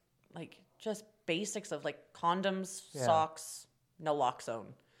having like just basics of like condoms, Yeah. socks, naloxone.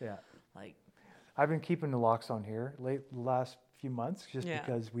 Yeah. Like I've been keeping the locks on here the last few months just Yeah.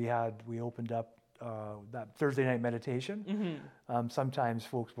 because we opened up that Thursday night meditation. Sometimes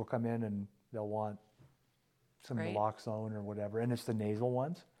folks will come in and they'll want some Right. naloxone or whatever, and it's the nasal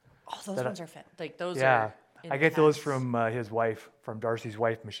ones. oh, those That I- ones are fit. Like those Yeah, are. I get those intense. from his wife, from Darcy's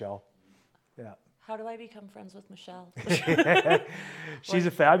wife, Michelle. Yeah, How do I become friends with Michelle? she's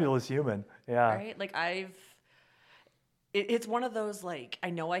a fabulous human. Yeah, Right? Like it's one of those like I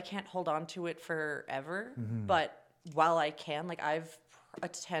know I can't hold on to it forever, but while I can, like I've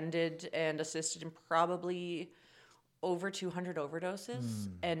attended and assisted in probably over 200 overdoses,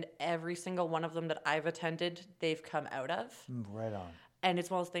 and every single one of them that I've attended, they've come out of. Right on. And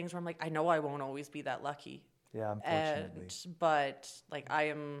it's one of those things where I'm like, I know I won't always be that lucky. Yeah, unfortunately. But like I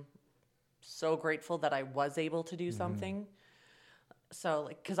am so grateful that I was able to do something. So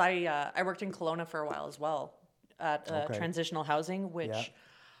like, cause I worked in Kelowna for a while as well at Okay. transitional housing, which Yeah.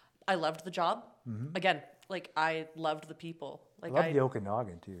 I loved the job. Again, like I loved the people. I Like love the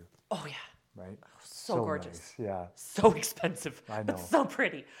Okanagan too, oh yeah, right? so gorgeous. Nice. Yeah, so expensive. I know. So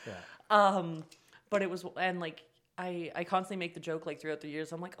pretty. yeah. But it was, and like, I constantly make the joke like throughout the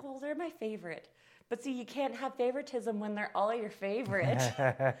years, I'm like, oh, they're my favorite. But see, you can't have favoritism when they're all your favorite.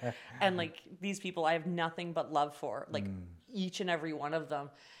 And like these people, I have nothing but love for, like each and every one of them.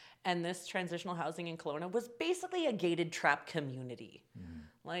 And this transitional housing in Kelowna was basically a gated trap community.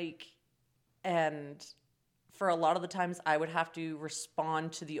 Like, and for a lot of the times I would have to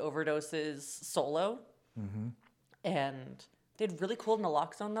respond to the overdoses solo. And they had really cool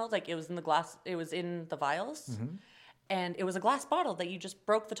naloxone though. Like it was in the glass, it was in the vials. And it was a glass bottle that you just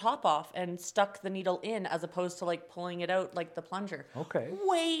broke the top off and stuck the needle in as opposed to like pulling it out like the plunger. Okay.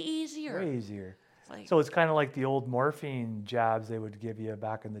 Way easier. Way easier. Like, So it's kind of like the old morphine jabs they would give you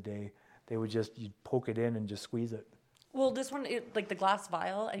back in the day. They would you'd poke it in and just squeeze it. well, this one, like the glass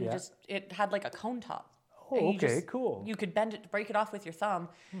vial, and Yeah. it had like a cone top. Oh, And you okay, just- cool. You could bend it, break it off with your thumb,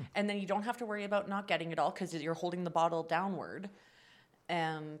 and then you don't have to worry about not getting it all because you're holding the bottle downward.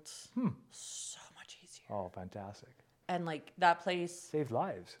 And so much easier. Oh, fantastic. And like that place, Saves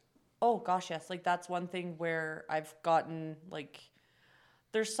lives. oh gosh, yes. Like that's one thing where I've gotten like,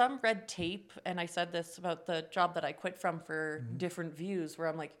 there's some red tape, and I said this about the job that I quit from for different views, where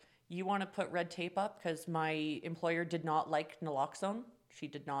I'm like, you want to put red tape up because my employer did not like naloxone. She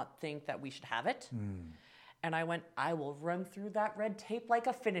did not think that we should have it. And I went, I will run through that red tape like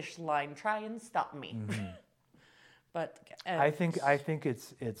a finish line. Try and stop me. But I think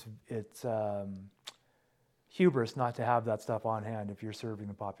it's hubris not to have that stuff on hand if you're serving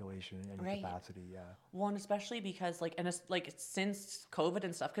the population in any Right. capacity. Yeah. well, and especially because like, and it's like since COVID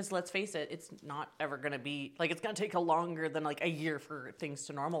and stuff, because let's face it, it's not ever going to be like, it's going to take a longer than like a year for things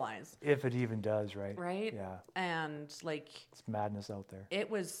to normalize. If it even does, right? Right. Yeah. And like, It's madness out there. it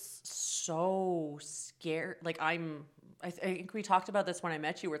was so scary. Like I think we talked about this when I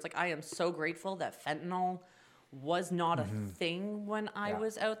met you, where it's like, I am so grateful that fentanyl was not a thing when I Yeah.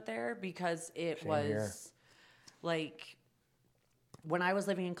 was out there, because it Same was here. like, when I was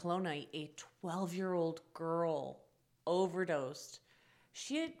living in Kelowna, a 12-year-old girl overdosed.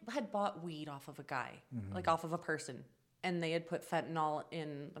 She had bought weed off of a guy, like off of a person, and they had put fentanyl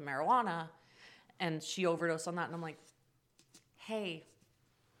in the marijuana, and she overdosed on that. And I'm like, hey,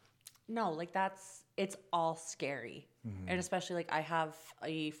 no, like it's all scary. And especially like I have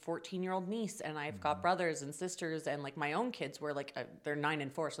a 14-year-old niece, and I've got brothers and sisters, and like my own kids were like they're 9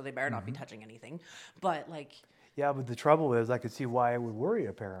 and 4, so they better not be touching anything. But like, Yeah, but the trouble is, I could see why it would worry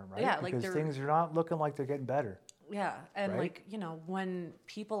a parent, right? Yeah, like because things are not looking like they're getting better. yeah, and Right? like, you know, when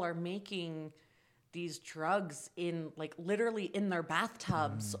people are making these drugs in like literally in their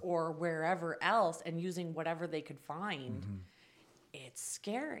bathtubs or wherever else and using whatever they could find, it's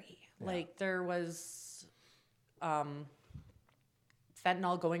scary. Like there was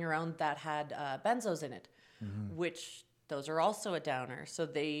fentanyl going around that had benzos in it, which those are also a downer. So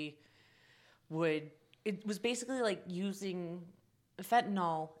it was basically like using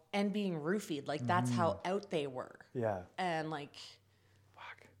fentanyl and being roofied. Like that's how out they were. Yeah. And like,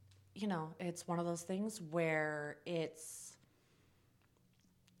 Fuck. you know, it's one of those things where it's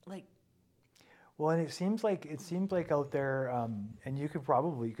like, Well, and it seems like out there, and you could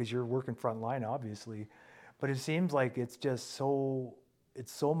probably, because you're working front line, obviously, but it seems like it's so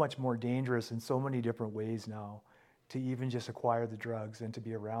much more dangerous in so many different ways now to even just acquire the drugs and to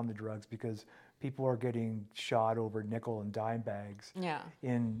be around the drugs, because people are getting shot over nickel and dime bags yeah.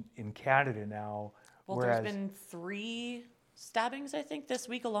 in Canada now. Well, whereas, there's been 3 stabbings, I think, this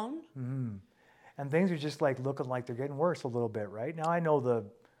week alone. and things are just like looking like they're getting worse a little bit, right? Now I know the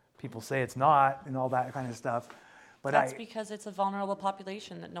people say it's not and all that kind of stuff, but That's because it's a vulnerable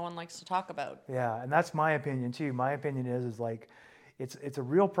population that no one likes to talk about. Yeah, and that's my opinion too. My opinion is like, it's a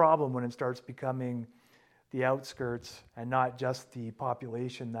real problem when it starts becoming the outskirts and not just the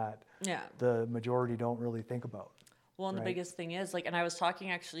population that Yeah. the majority don't really think about. Well, and Right. the biggest thing is like, and I was talking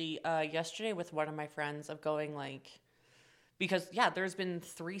actually yesterday with one of my friends of going like, because yeah, there's been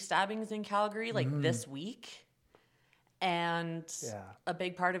 3 stabbings in Calgary like this week, and Yeah. a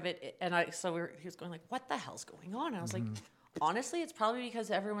big part of it, and he was going like, what the hell's going on? And I was like, honestly, it's probably because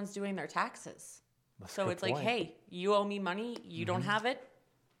everyone's doing their taxes. That's a So good it's like, point. hey, you owe me money, you don't have it.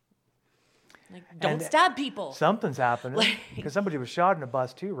 Like, don't And stab people. Something's happening Like- because somebody was shot in a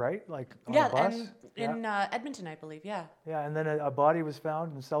bus too, right? Like on Yeah, a bus. and in Edmonton, I believe. Yeah. Yeah, and then a body was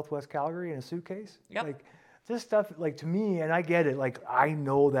found in Southwest Calgary in a suitcase. Yep. Like this stuff, like to me, and I get it. Like I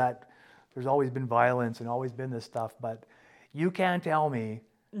know that there's always been violence and always been this stuff, but you can't tell me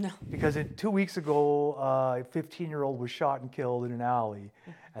No. because 2 weeks ago, a 15-year-old was shot and killed in an alley,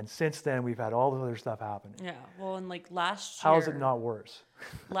 and since then we've had all this other stuff happening. Yeah. Well, and like last year. How is it not worse?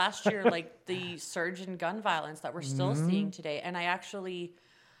 Last year, like the surge in gun violence that we're still seeing today, and I actually,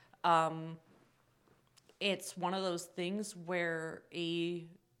 it's one of those things where a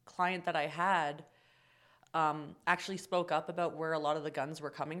client that I had actually spoke up about where a lot of the guns were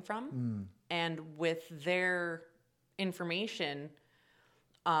coming from, and with their information,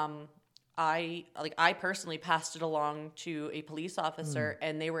 I personally passed it along to a police officer,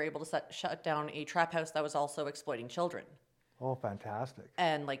 and they were able to shut down a trap house that was also exploiting children. Oh, fantastic.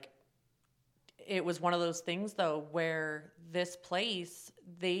 And like, it was one of those things though, where this place,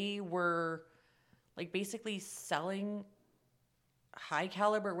 they were like basically selling high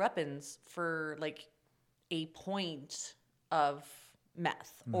caliber weapons for like a point of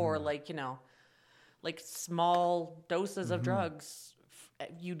meth or like, you know, like small doses of drugs,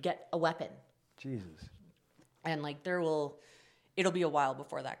 you'd get a weapon. Jesus. And like it'll be a while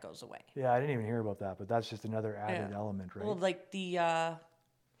before that goes away. Yeah, I didn't even hear about that, but that's just another added element, right? Well, like the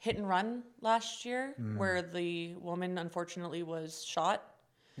hit and run last year, where the woman unfortunately was shot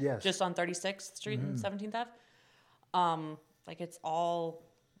Yes. just on 36th Street and 17th Ave. Like it's all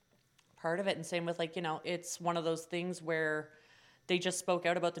part of it. And same with like, you know, it's one of those things where they just spoke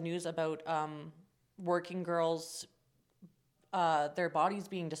out about the news about working girls, their bodies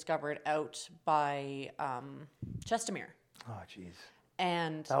being discovered out by Chestermere. Oh, jeez.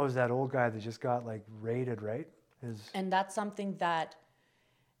 And That was that old guy that just got like raided, right? And that's something that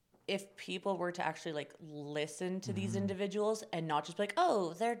if people were to actually like listen to these individuals and not just be like,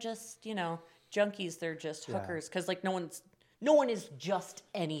 oh, they're just, you know, junkies, they're just hookers. Because like no one is just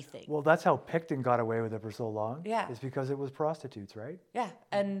anything. Well, that's how Picton got away with it for so long. Yeah. It's because it was prostitutes, right? Yeah.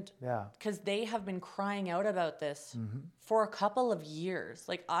 And Yeah. because they have been crying out about this for a couple of years.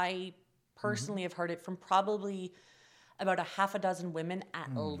 Like I personally have heard it from probably about a half a dozen women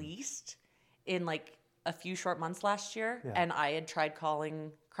at least in like a few short months last year. Yeah. And I had tried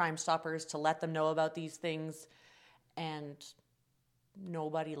calling Crime Stoppers to let them know about these things, and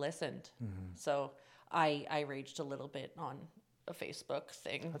nobody listened. So I raged a little bit on a Facebook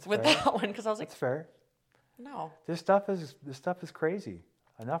thing That's with fair. that one because I was like, That's fair. no. This stuff is crazy.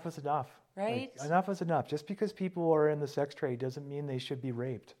 Enough is enough. Right? Like, enough is enough. Just because people are in the sex trade doesn't mean they should be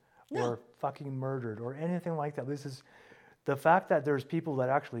raped or fucking murdered or anything like that. the fact that there's people that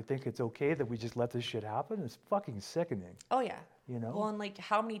actually think it's okay that we just let this shit happen is fucking sickening. Oh yeah. You know? Well, and like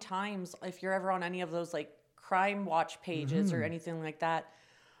how many times, if you're ever on any of those like crime watch pages or anything like that,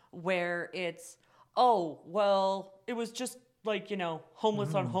 where it's, oh, well, it was just like, you know,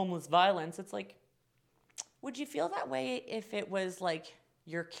 homeless on homeless violence. It's like, would you feel that way if it was like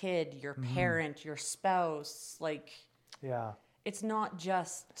your kid, your parent, your spouse? Like, Yeah. it's not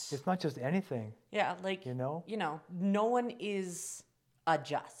just anything. Yeah, like You know? no one is a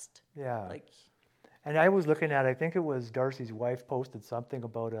just. Yeah. Like, And I was looking at, I think it was Darcy's wife posted something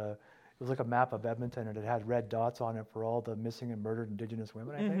about it was like a map of Edmonton, and it had red dots on it for all the missing and murdered Indigenous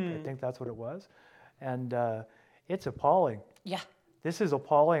women, I think that's what it was. And it's appalling. yeah. This is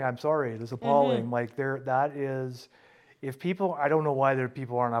appalling. I'm sorry. This is appalling. Like that is, if people, I don't know why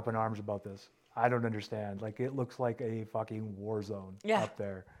people aren't up in arms about this. I don't understand. Like, it looks like a fucking war zone up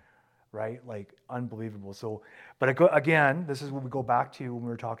there, right? Like, unbelievable. So, but again, this is what we go back to when we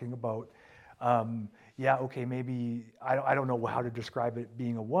were talking about, okay, maybe, I don't know how to describe it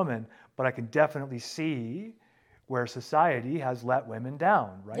being a woman, but I can definitely see where society has let women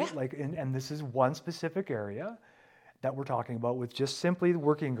down, right? Yeah. Like, and this is one specific area that we're talking about with just simply the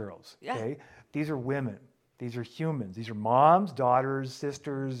working girls, okay? These are women. These are humans. These are moms, daughters,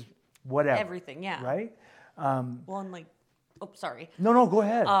 sisters, whatever. Everything, yeah. Right? Well, and like, oh, sorry. No, go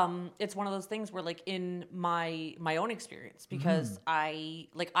ahead. It's one of those things where, like, in my own experience, because I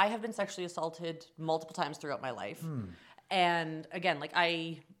have been sexually assaulted multiple times throughout my life, and again, like,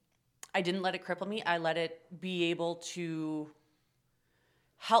 I didn't let it cripple me. I let it be able to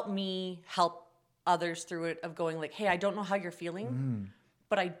help me help others through it. Of going like, hey, I don't know how you're feeling,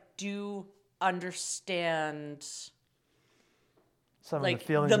 but I do understand some like of the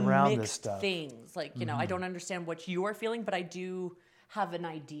feelings the around mixed this stuff. things. Like, you know, I don't understand what you are feeling, but I do have an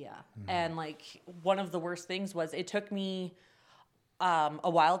idea. And like, one of the worst things was it took me a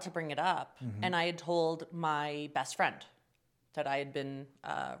while to bring it up, and I had told my best friend that I had been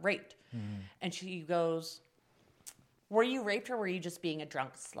raped, and she goes, "Were you raped, or were you just being a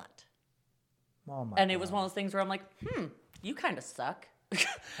drunk slut?" Oh my And God. it was one of those things where I'm like, you kind of suck.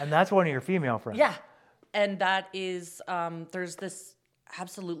 And that's one of your female friends. Yeah. And that is, there's this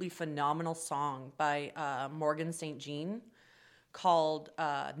absolutely phenomenal song by Morgan St. Jean called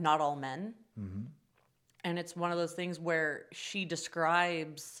Not All Men. And it's one of those things where she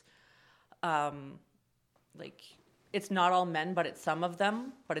describes, like, it's not all men, but it's some of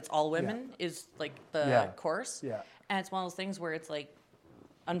them, but it's all women is like the chorus. Yeah. And it's one of those things where it's like,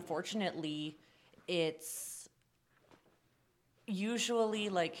 unfortunately, it's usually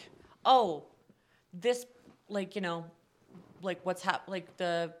like, oh, this, like, you know, like what's like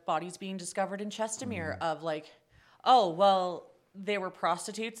the bodies being discovered in Chestermere of like, oh, well, they were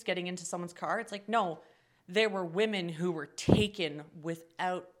prostitutes getting into someone's car. It's like, no, there were women who were taken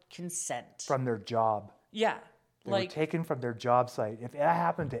without consent. From their job. Yeah. They were taken from their job site. If that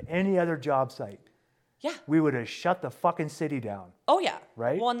happened to any other job site, we would have shut the fucking city down. Oh, yeah.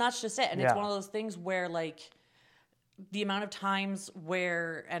 Right? Well, and that's just it. And it's one of those things where, like, the amount of times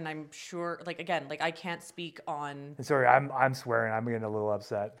where, and I'm sure, like, again, like, I can't speak on... And sorry, I'm swearing. I'm getting a little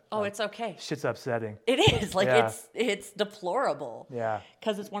upset. Oh, it's okay. Shit's upsetting. It is. Like, it's deplorable. Yeah.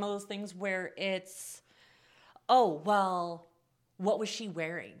 Because it's one of those things where it's, oh, well, what was she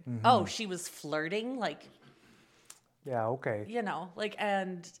wearing? Oh, she was flirting? Like... Yeah, okay. You know, like,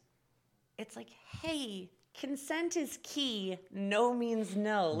 and it's like, hey, consent is key. No means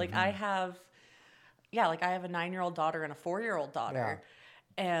no. Like, I have a 9-year-old daughter and a 4-year-old daughter.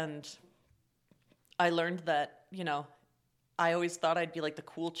 Yeah. And I learned that, you know, I always thought I'd be like the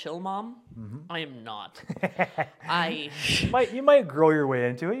cool, chill mom. I am not. You might grow your way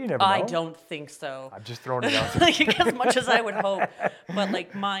into it. You never know. I don't think so. I'm just throwing it out there. Like, as much as I would hope. But,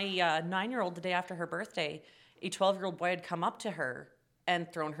 like, my 9-year-old, the day after her birthday, a 12-year-old boy had come up to her and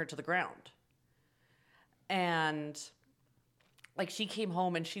thrown her to the ground. And, like, she came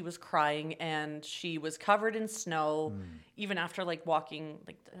home and she was crying and she was covered in snow, even after, like, walking,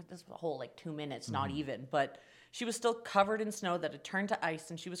 like, this whole, like, 2 minutes, not even. But she was still covered in snow that had turned to ice,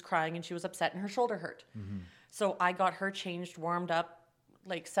 and she was crying and she was upset and her shoulder hurt. So I got her changed, warmed up,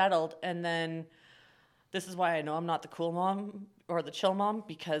 like, settled, and then... This is why I know I'm not the cool mom or the chill mom,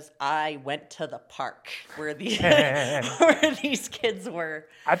 because I went to the park where these kids were.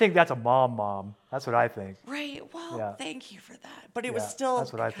 I think that's a mom. That's what I think. Right. Well, thank you for that. But it was still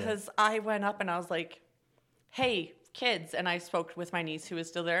that's what I think. Because I went up and I was like, hey, kids. And I spoke with my niece who was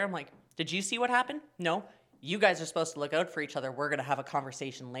still there. I'm like, did you see what happened? No. You guys are supposed to look out for each other. We're going to have a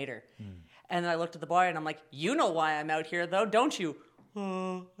conversation later. And then I looked at the boy and I'm like, you know why I'm out here though, don't you?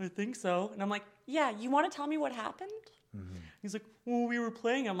 I think so. And I'm like, yeah, you want to tell me what happened? He's like, well, we were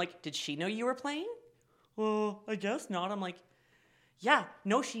playing. I'm like, did she know you were playing? Well, I guess not. I'm like, yeah,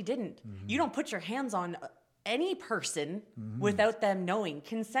 no, she didn't. You don't put your hands on any person without them knowing.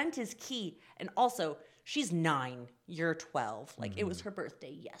 Consent is key. And also, she's 9, you're 12. Like, it was her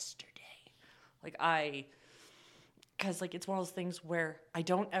birthday yesterday. Like, because, like, it's one of those things where I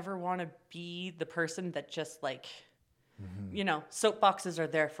don't ever want to be the person that just, like, you know, soapboxes are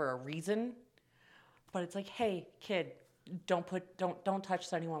there for a reason. But it's like, hey, kid, don't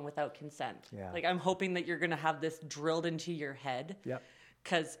touch anyone without consent. Yeah. Like, I'm hoping that you're going to have this drilled into your head. Yep.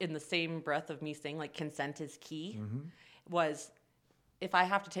 Because in the same breath of me saying, like, consent is key, was if I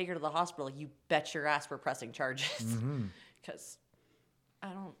have to take her to the hospital, you bet your ass we're pressing charges. Because I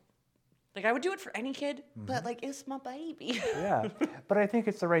don't, like, I would do it for any kid, but, like, it's my baby. Yeah. But I think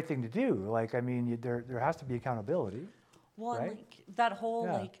it's the right thing to do. Like, I mean, there has to be accountability. Well, right? like, that whole,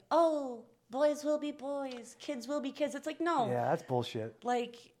 like, oh, boys will be boys, kids will be kids. It's like, no. Yeah, that's bullshit.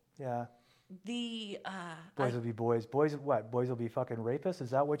 Like, Yeah. the... Boys will be boys. Boys, what? Boys will be fucking rapists? Is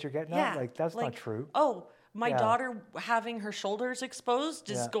that what you're getting at? Like, that's not true. Oh, my daughter having her shoulders exposed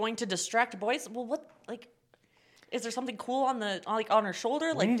is going to distract boys. Well, what, like, is there something cool on her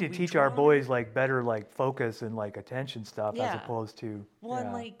shoulder? We need to teach our boys, like, better, like, focus and, like, attention stuff as opposed to... Well,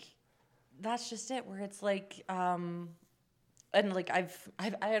 and, like, that's just it, where it's like... And, like, I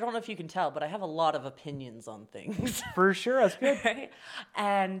don't know if you can tell, but I have a lot of opinions on things. For sure, that's good. Right?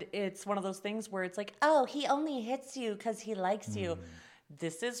 And it's one of those things where it's like, oh, he only hits you because he likes you.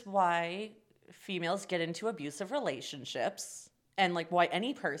 This is why females get into abusive relationships, and, like, why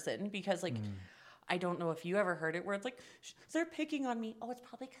any person, because, like, I don't know if you ever heard it, where it's like, they're picking on me. Oh, it's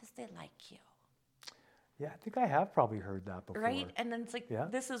probably because they like you. Yeah, I think I have probably heard that before. Right? And then it's like,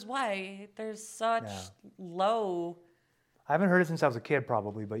 this is why there's such low... I haven't heard it since I was a kid,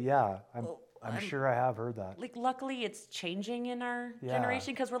 probably, but yeah, I'm sure I have heard that. Like, luckily, it's changing in our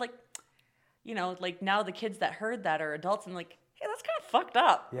generation, because we're like, you know, like, now the kids that heard that are adults, and like, hey, that's kind of fucked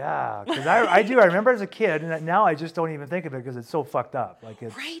up. Yeah, because I remember as a kid, and now I just don't even think of it because it's so fucked up. Like,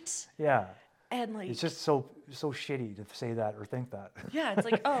 it's, right? Yeah. And, like, it's just so shitty to say that or think that. Yeah, it's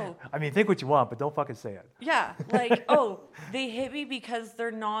like, oh. I mean, think what you want, but don't fucking say it. Yeah, like, oh, they hit me because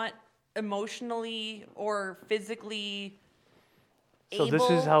they're not emotionally or physically so this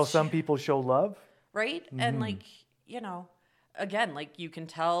is how some people show love? Right? And, like, you know, again, like, you can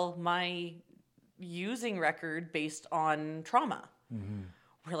tell my using record based on trauma.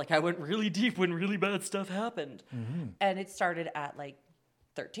 Where, like, I went really deep when really bad stuff happened. And it started at, like,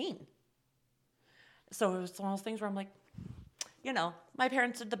 13. So it was one of those things where I'm like, you know, my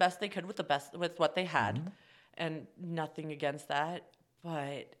parents did the best they could with what they had, and nothing against that.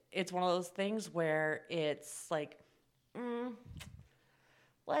 But it's one of those things where it's like,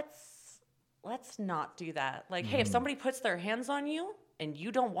 let's not do that. Like, hey, if somebody puts their hands on you and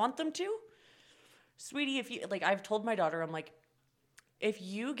you don't want them to, sweetie, if you, like, I've told my daughter, I'm like, if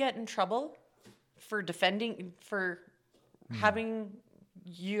you get in trouble for having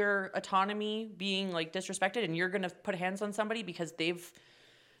your autonomy being, like, disrespected, and you're going to put hands on somebody because they've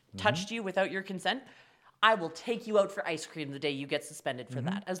touched you without your consent, I will take you out for ice cream the day you get suspended for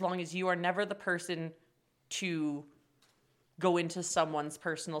that, as long as you are never the person to go into someone's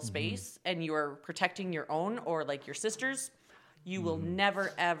personal space and you are protecting your own or, like, your sister's. You will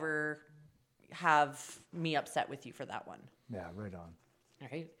never, ever have me upset with you for that one. Yeah, right on.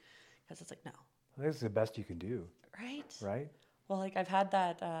 Right? Because it's like, no. I think it's the best you can do. Right? Right? Well, like, I've had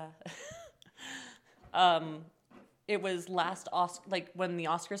that, it was last Oscar, like, when the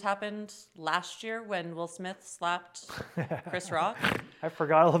Oscars happened last year, when Will Smith slapped Chris Rock. I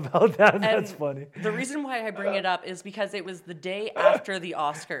forgot all about that. That's funny. The reason why I bring it up is because it was the day after the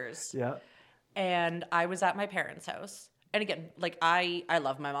Oscars. Yeah. And I was at my parents' house. And again, like, I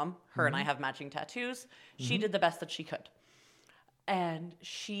love my mom. Her and I have matching tattoos. She did the best that she could. And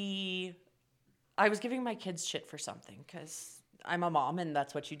I was giving my kids shit for something, because I'm a mom, and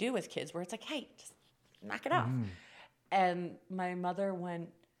that's what you do with kids, where it's like, hey, just knock it off. And my mother went,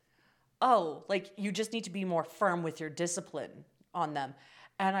 oh, like, you just need to be more firm with your discipline on them.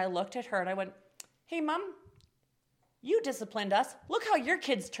 And I looked at her and I went, hey, Mom, you disciplined us. Look how your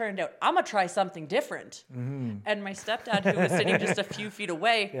kids turned out. I'm going to try something different. And my stepdad, who was sitting just a few feet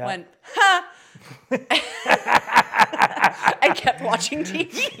away, went, ha! And kept watching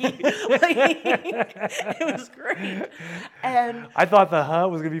TV. Like, it was great. And I thought the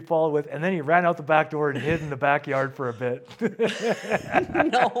was going to be followed with, and then he ran out the back door and hid in the backyard for a bit.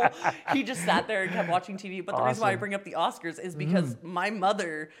 No, he just sat there and kept watching TV. But the reason why I bring up the Oscars is because my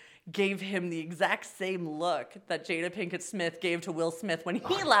mother gave him the exact same look that Jada Pinkett Smith gave to Will Smith when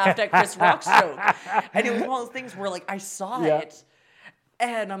he laughed at Chris Rock's joke. And it was one of those things where, like, I saw it,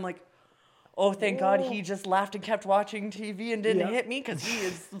 and I'm like, oh, thank God he just laughed and kept watching TV and didn't hit me, because he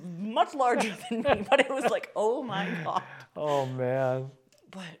is much larger than me. But it was like, oh, my God. Oh, man.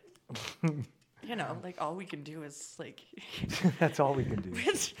 But... you know, like, all we can do is, like... That's all we can do.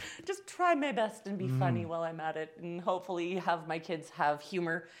 Just try my best and be funny while I'm at it, and hopefully have my kids have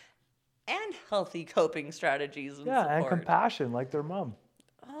humor and healthy coping strategies and support. And compassion like their mom.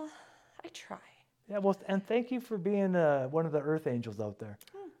 I try. Yeah, well, and thank you for being one of the earth angels out there.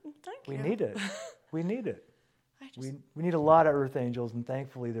 Thank you. We need it. We need it. We need a lot of earth angels, and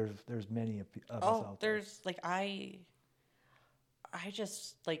thankfully there's many of us out there. There's, like, I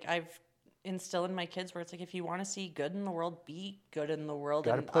just, like, I've instilled in my kids where it's like, if you want to see good in the world, be good in the world.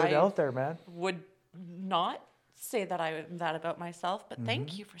 Got to put it out there, man. Would not say that I am that about myself, but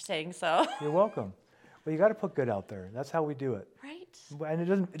thank you for saying so. You're welcome. Well, you got to put good out there. That's how we do it. Right. And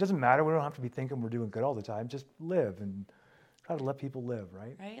it doesn't matter. We don't have to be thinking we're doing good all the time. Just live and try to let people live,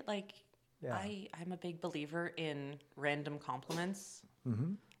 right? Right. Like, I'm a big believer in random compliments.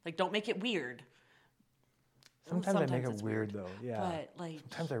 Like, don't make it weird. Sometimes I make it weird though. Yeah. But, like,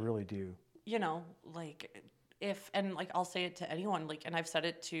 sometimes I really do. You know, like, I'll say it to anyone, like, and I've said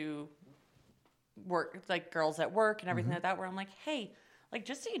it to work, like, girls at work and everything like that, where I'm like, hey, like,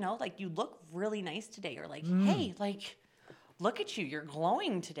 just so you know, like, you look really nice today, or like, hey, like, look at you, you're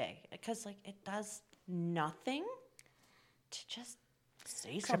glowing today, because, like, it does nothing to just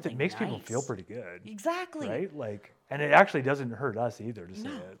say Except something it makes nice. people feel pretty good. Exactly. Right? Like, and it actually doesn't hurt us either to say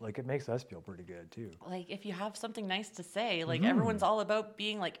it. Like, it makes us feel pretty good too. Like, if you have something nice to say, like, everyone's all about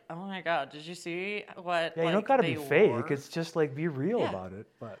being like, oh my God, did you see what? Yeah, you don't got to be fake. It's just like, be real about it.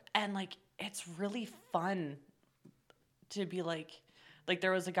 But and, like, it's really fun to be like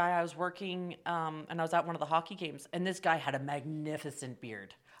there was a guy I was working, and I was at one of the hockey games, and this guy had a magnificent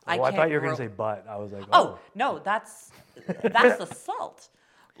beard. I thought you were going to say butt. I was like, oh no, that's assault.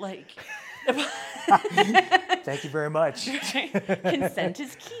 Like, thank you very much. Consent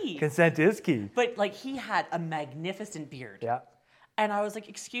is key. Consent is key. But, like, he had a magnificent beard. Yeah. And I was like,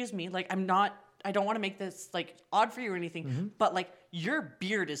 excuse me, like, I don't want to make this, like, odd for you or anything, but, like, your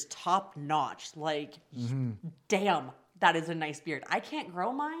beard is top notch. Like, damn, that is a nice beard. I can't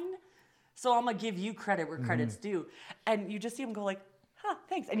grow mine, so I'm going to give you credit where credit's due. And you just see him go like, huh,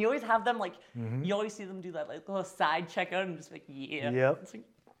 thanks. And you always have them, like, you always see them do that, like, little side check out and just like, yeah. Yep. It's like,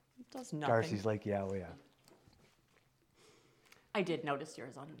 it does nothing. Darcy's like, yeah, well, yeah. I did notice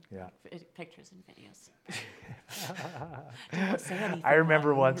yours on pictures and videos. Don't say anything. I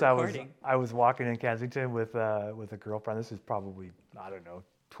remember once I was walking in Kensington with a girlfriend. This is probably, I don't know,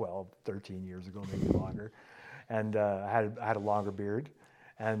 12, 13 years ago, maybe longer. And I had a longer beard.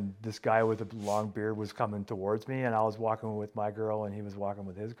 And this guy with a long beard was coming towards me, and I was walking with my girl, and he was walking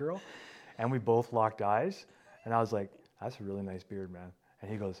with his girl. And we both locked eyes. And I was like, that's a really nice beard, man.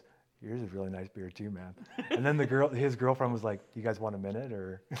 And he goes, yours is a really nice beard too, man. And then his girlfriend was like, you guys want a minute?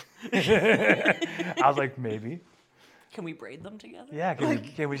 Or I was like, maybe. Can we braid them together? Yeah,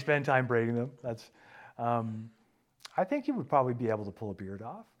 can we spend time braiding them? That's, I think you would probably be able to pull a beard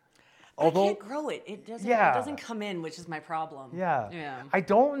off. Although, I can't grow it. It doesn't come in, which is my problem. Yeah. I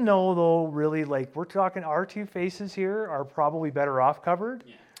don't know though, really, like, we're talking our two faces here are probably better off covered,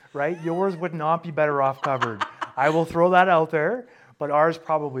 right? Yours would not be better off covered. I will throw that out there, but ours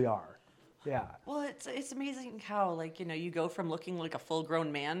probably are. Yeah. Well, it's amazing how, like, you know, you go from looking like a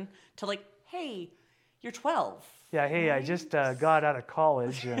full-grown man to, like, hey, you're 12. Yeah, hey, right? I just got out of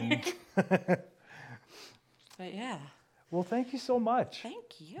college. And but yeah. Well, thank you so much.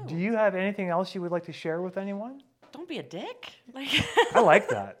 Thank you. Do you have anything else you would like to share with anyone? Don't be a dick. Like, I like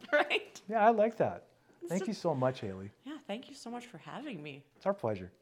that. Right? Yeah, I like that. Thank you so much, Hayley. Yeah, thank you so much for having me. It's our pleasure.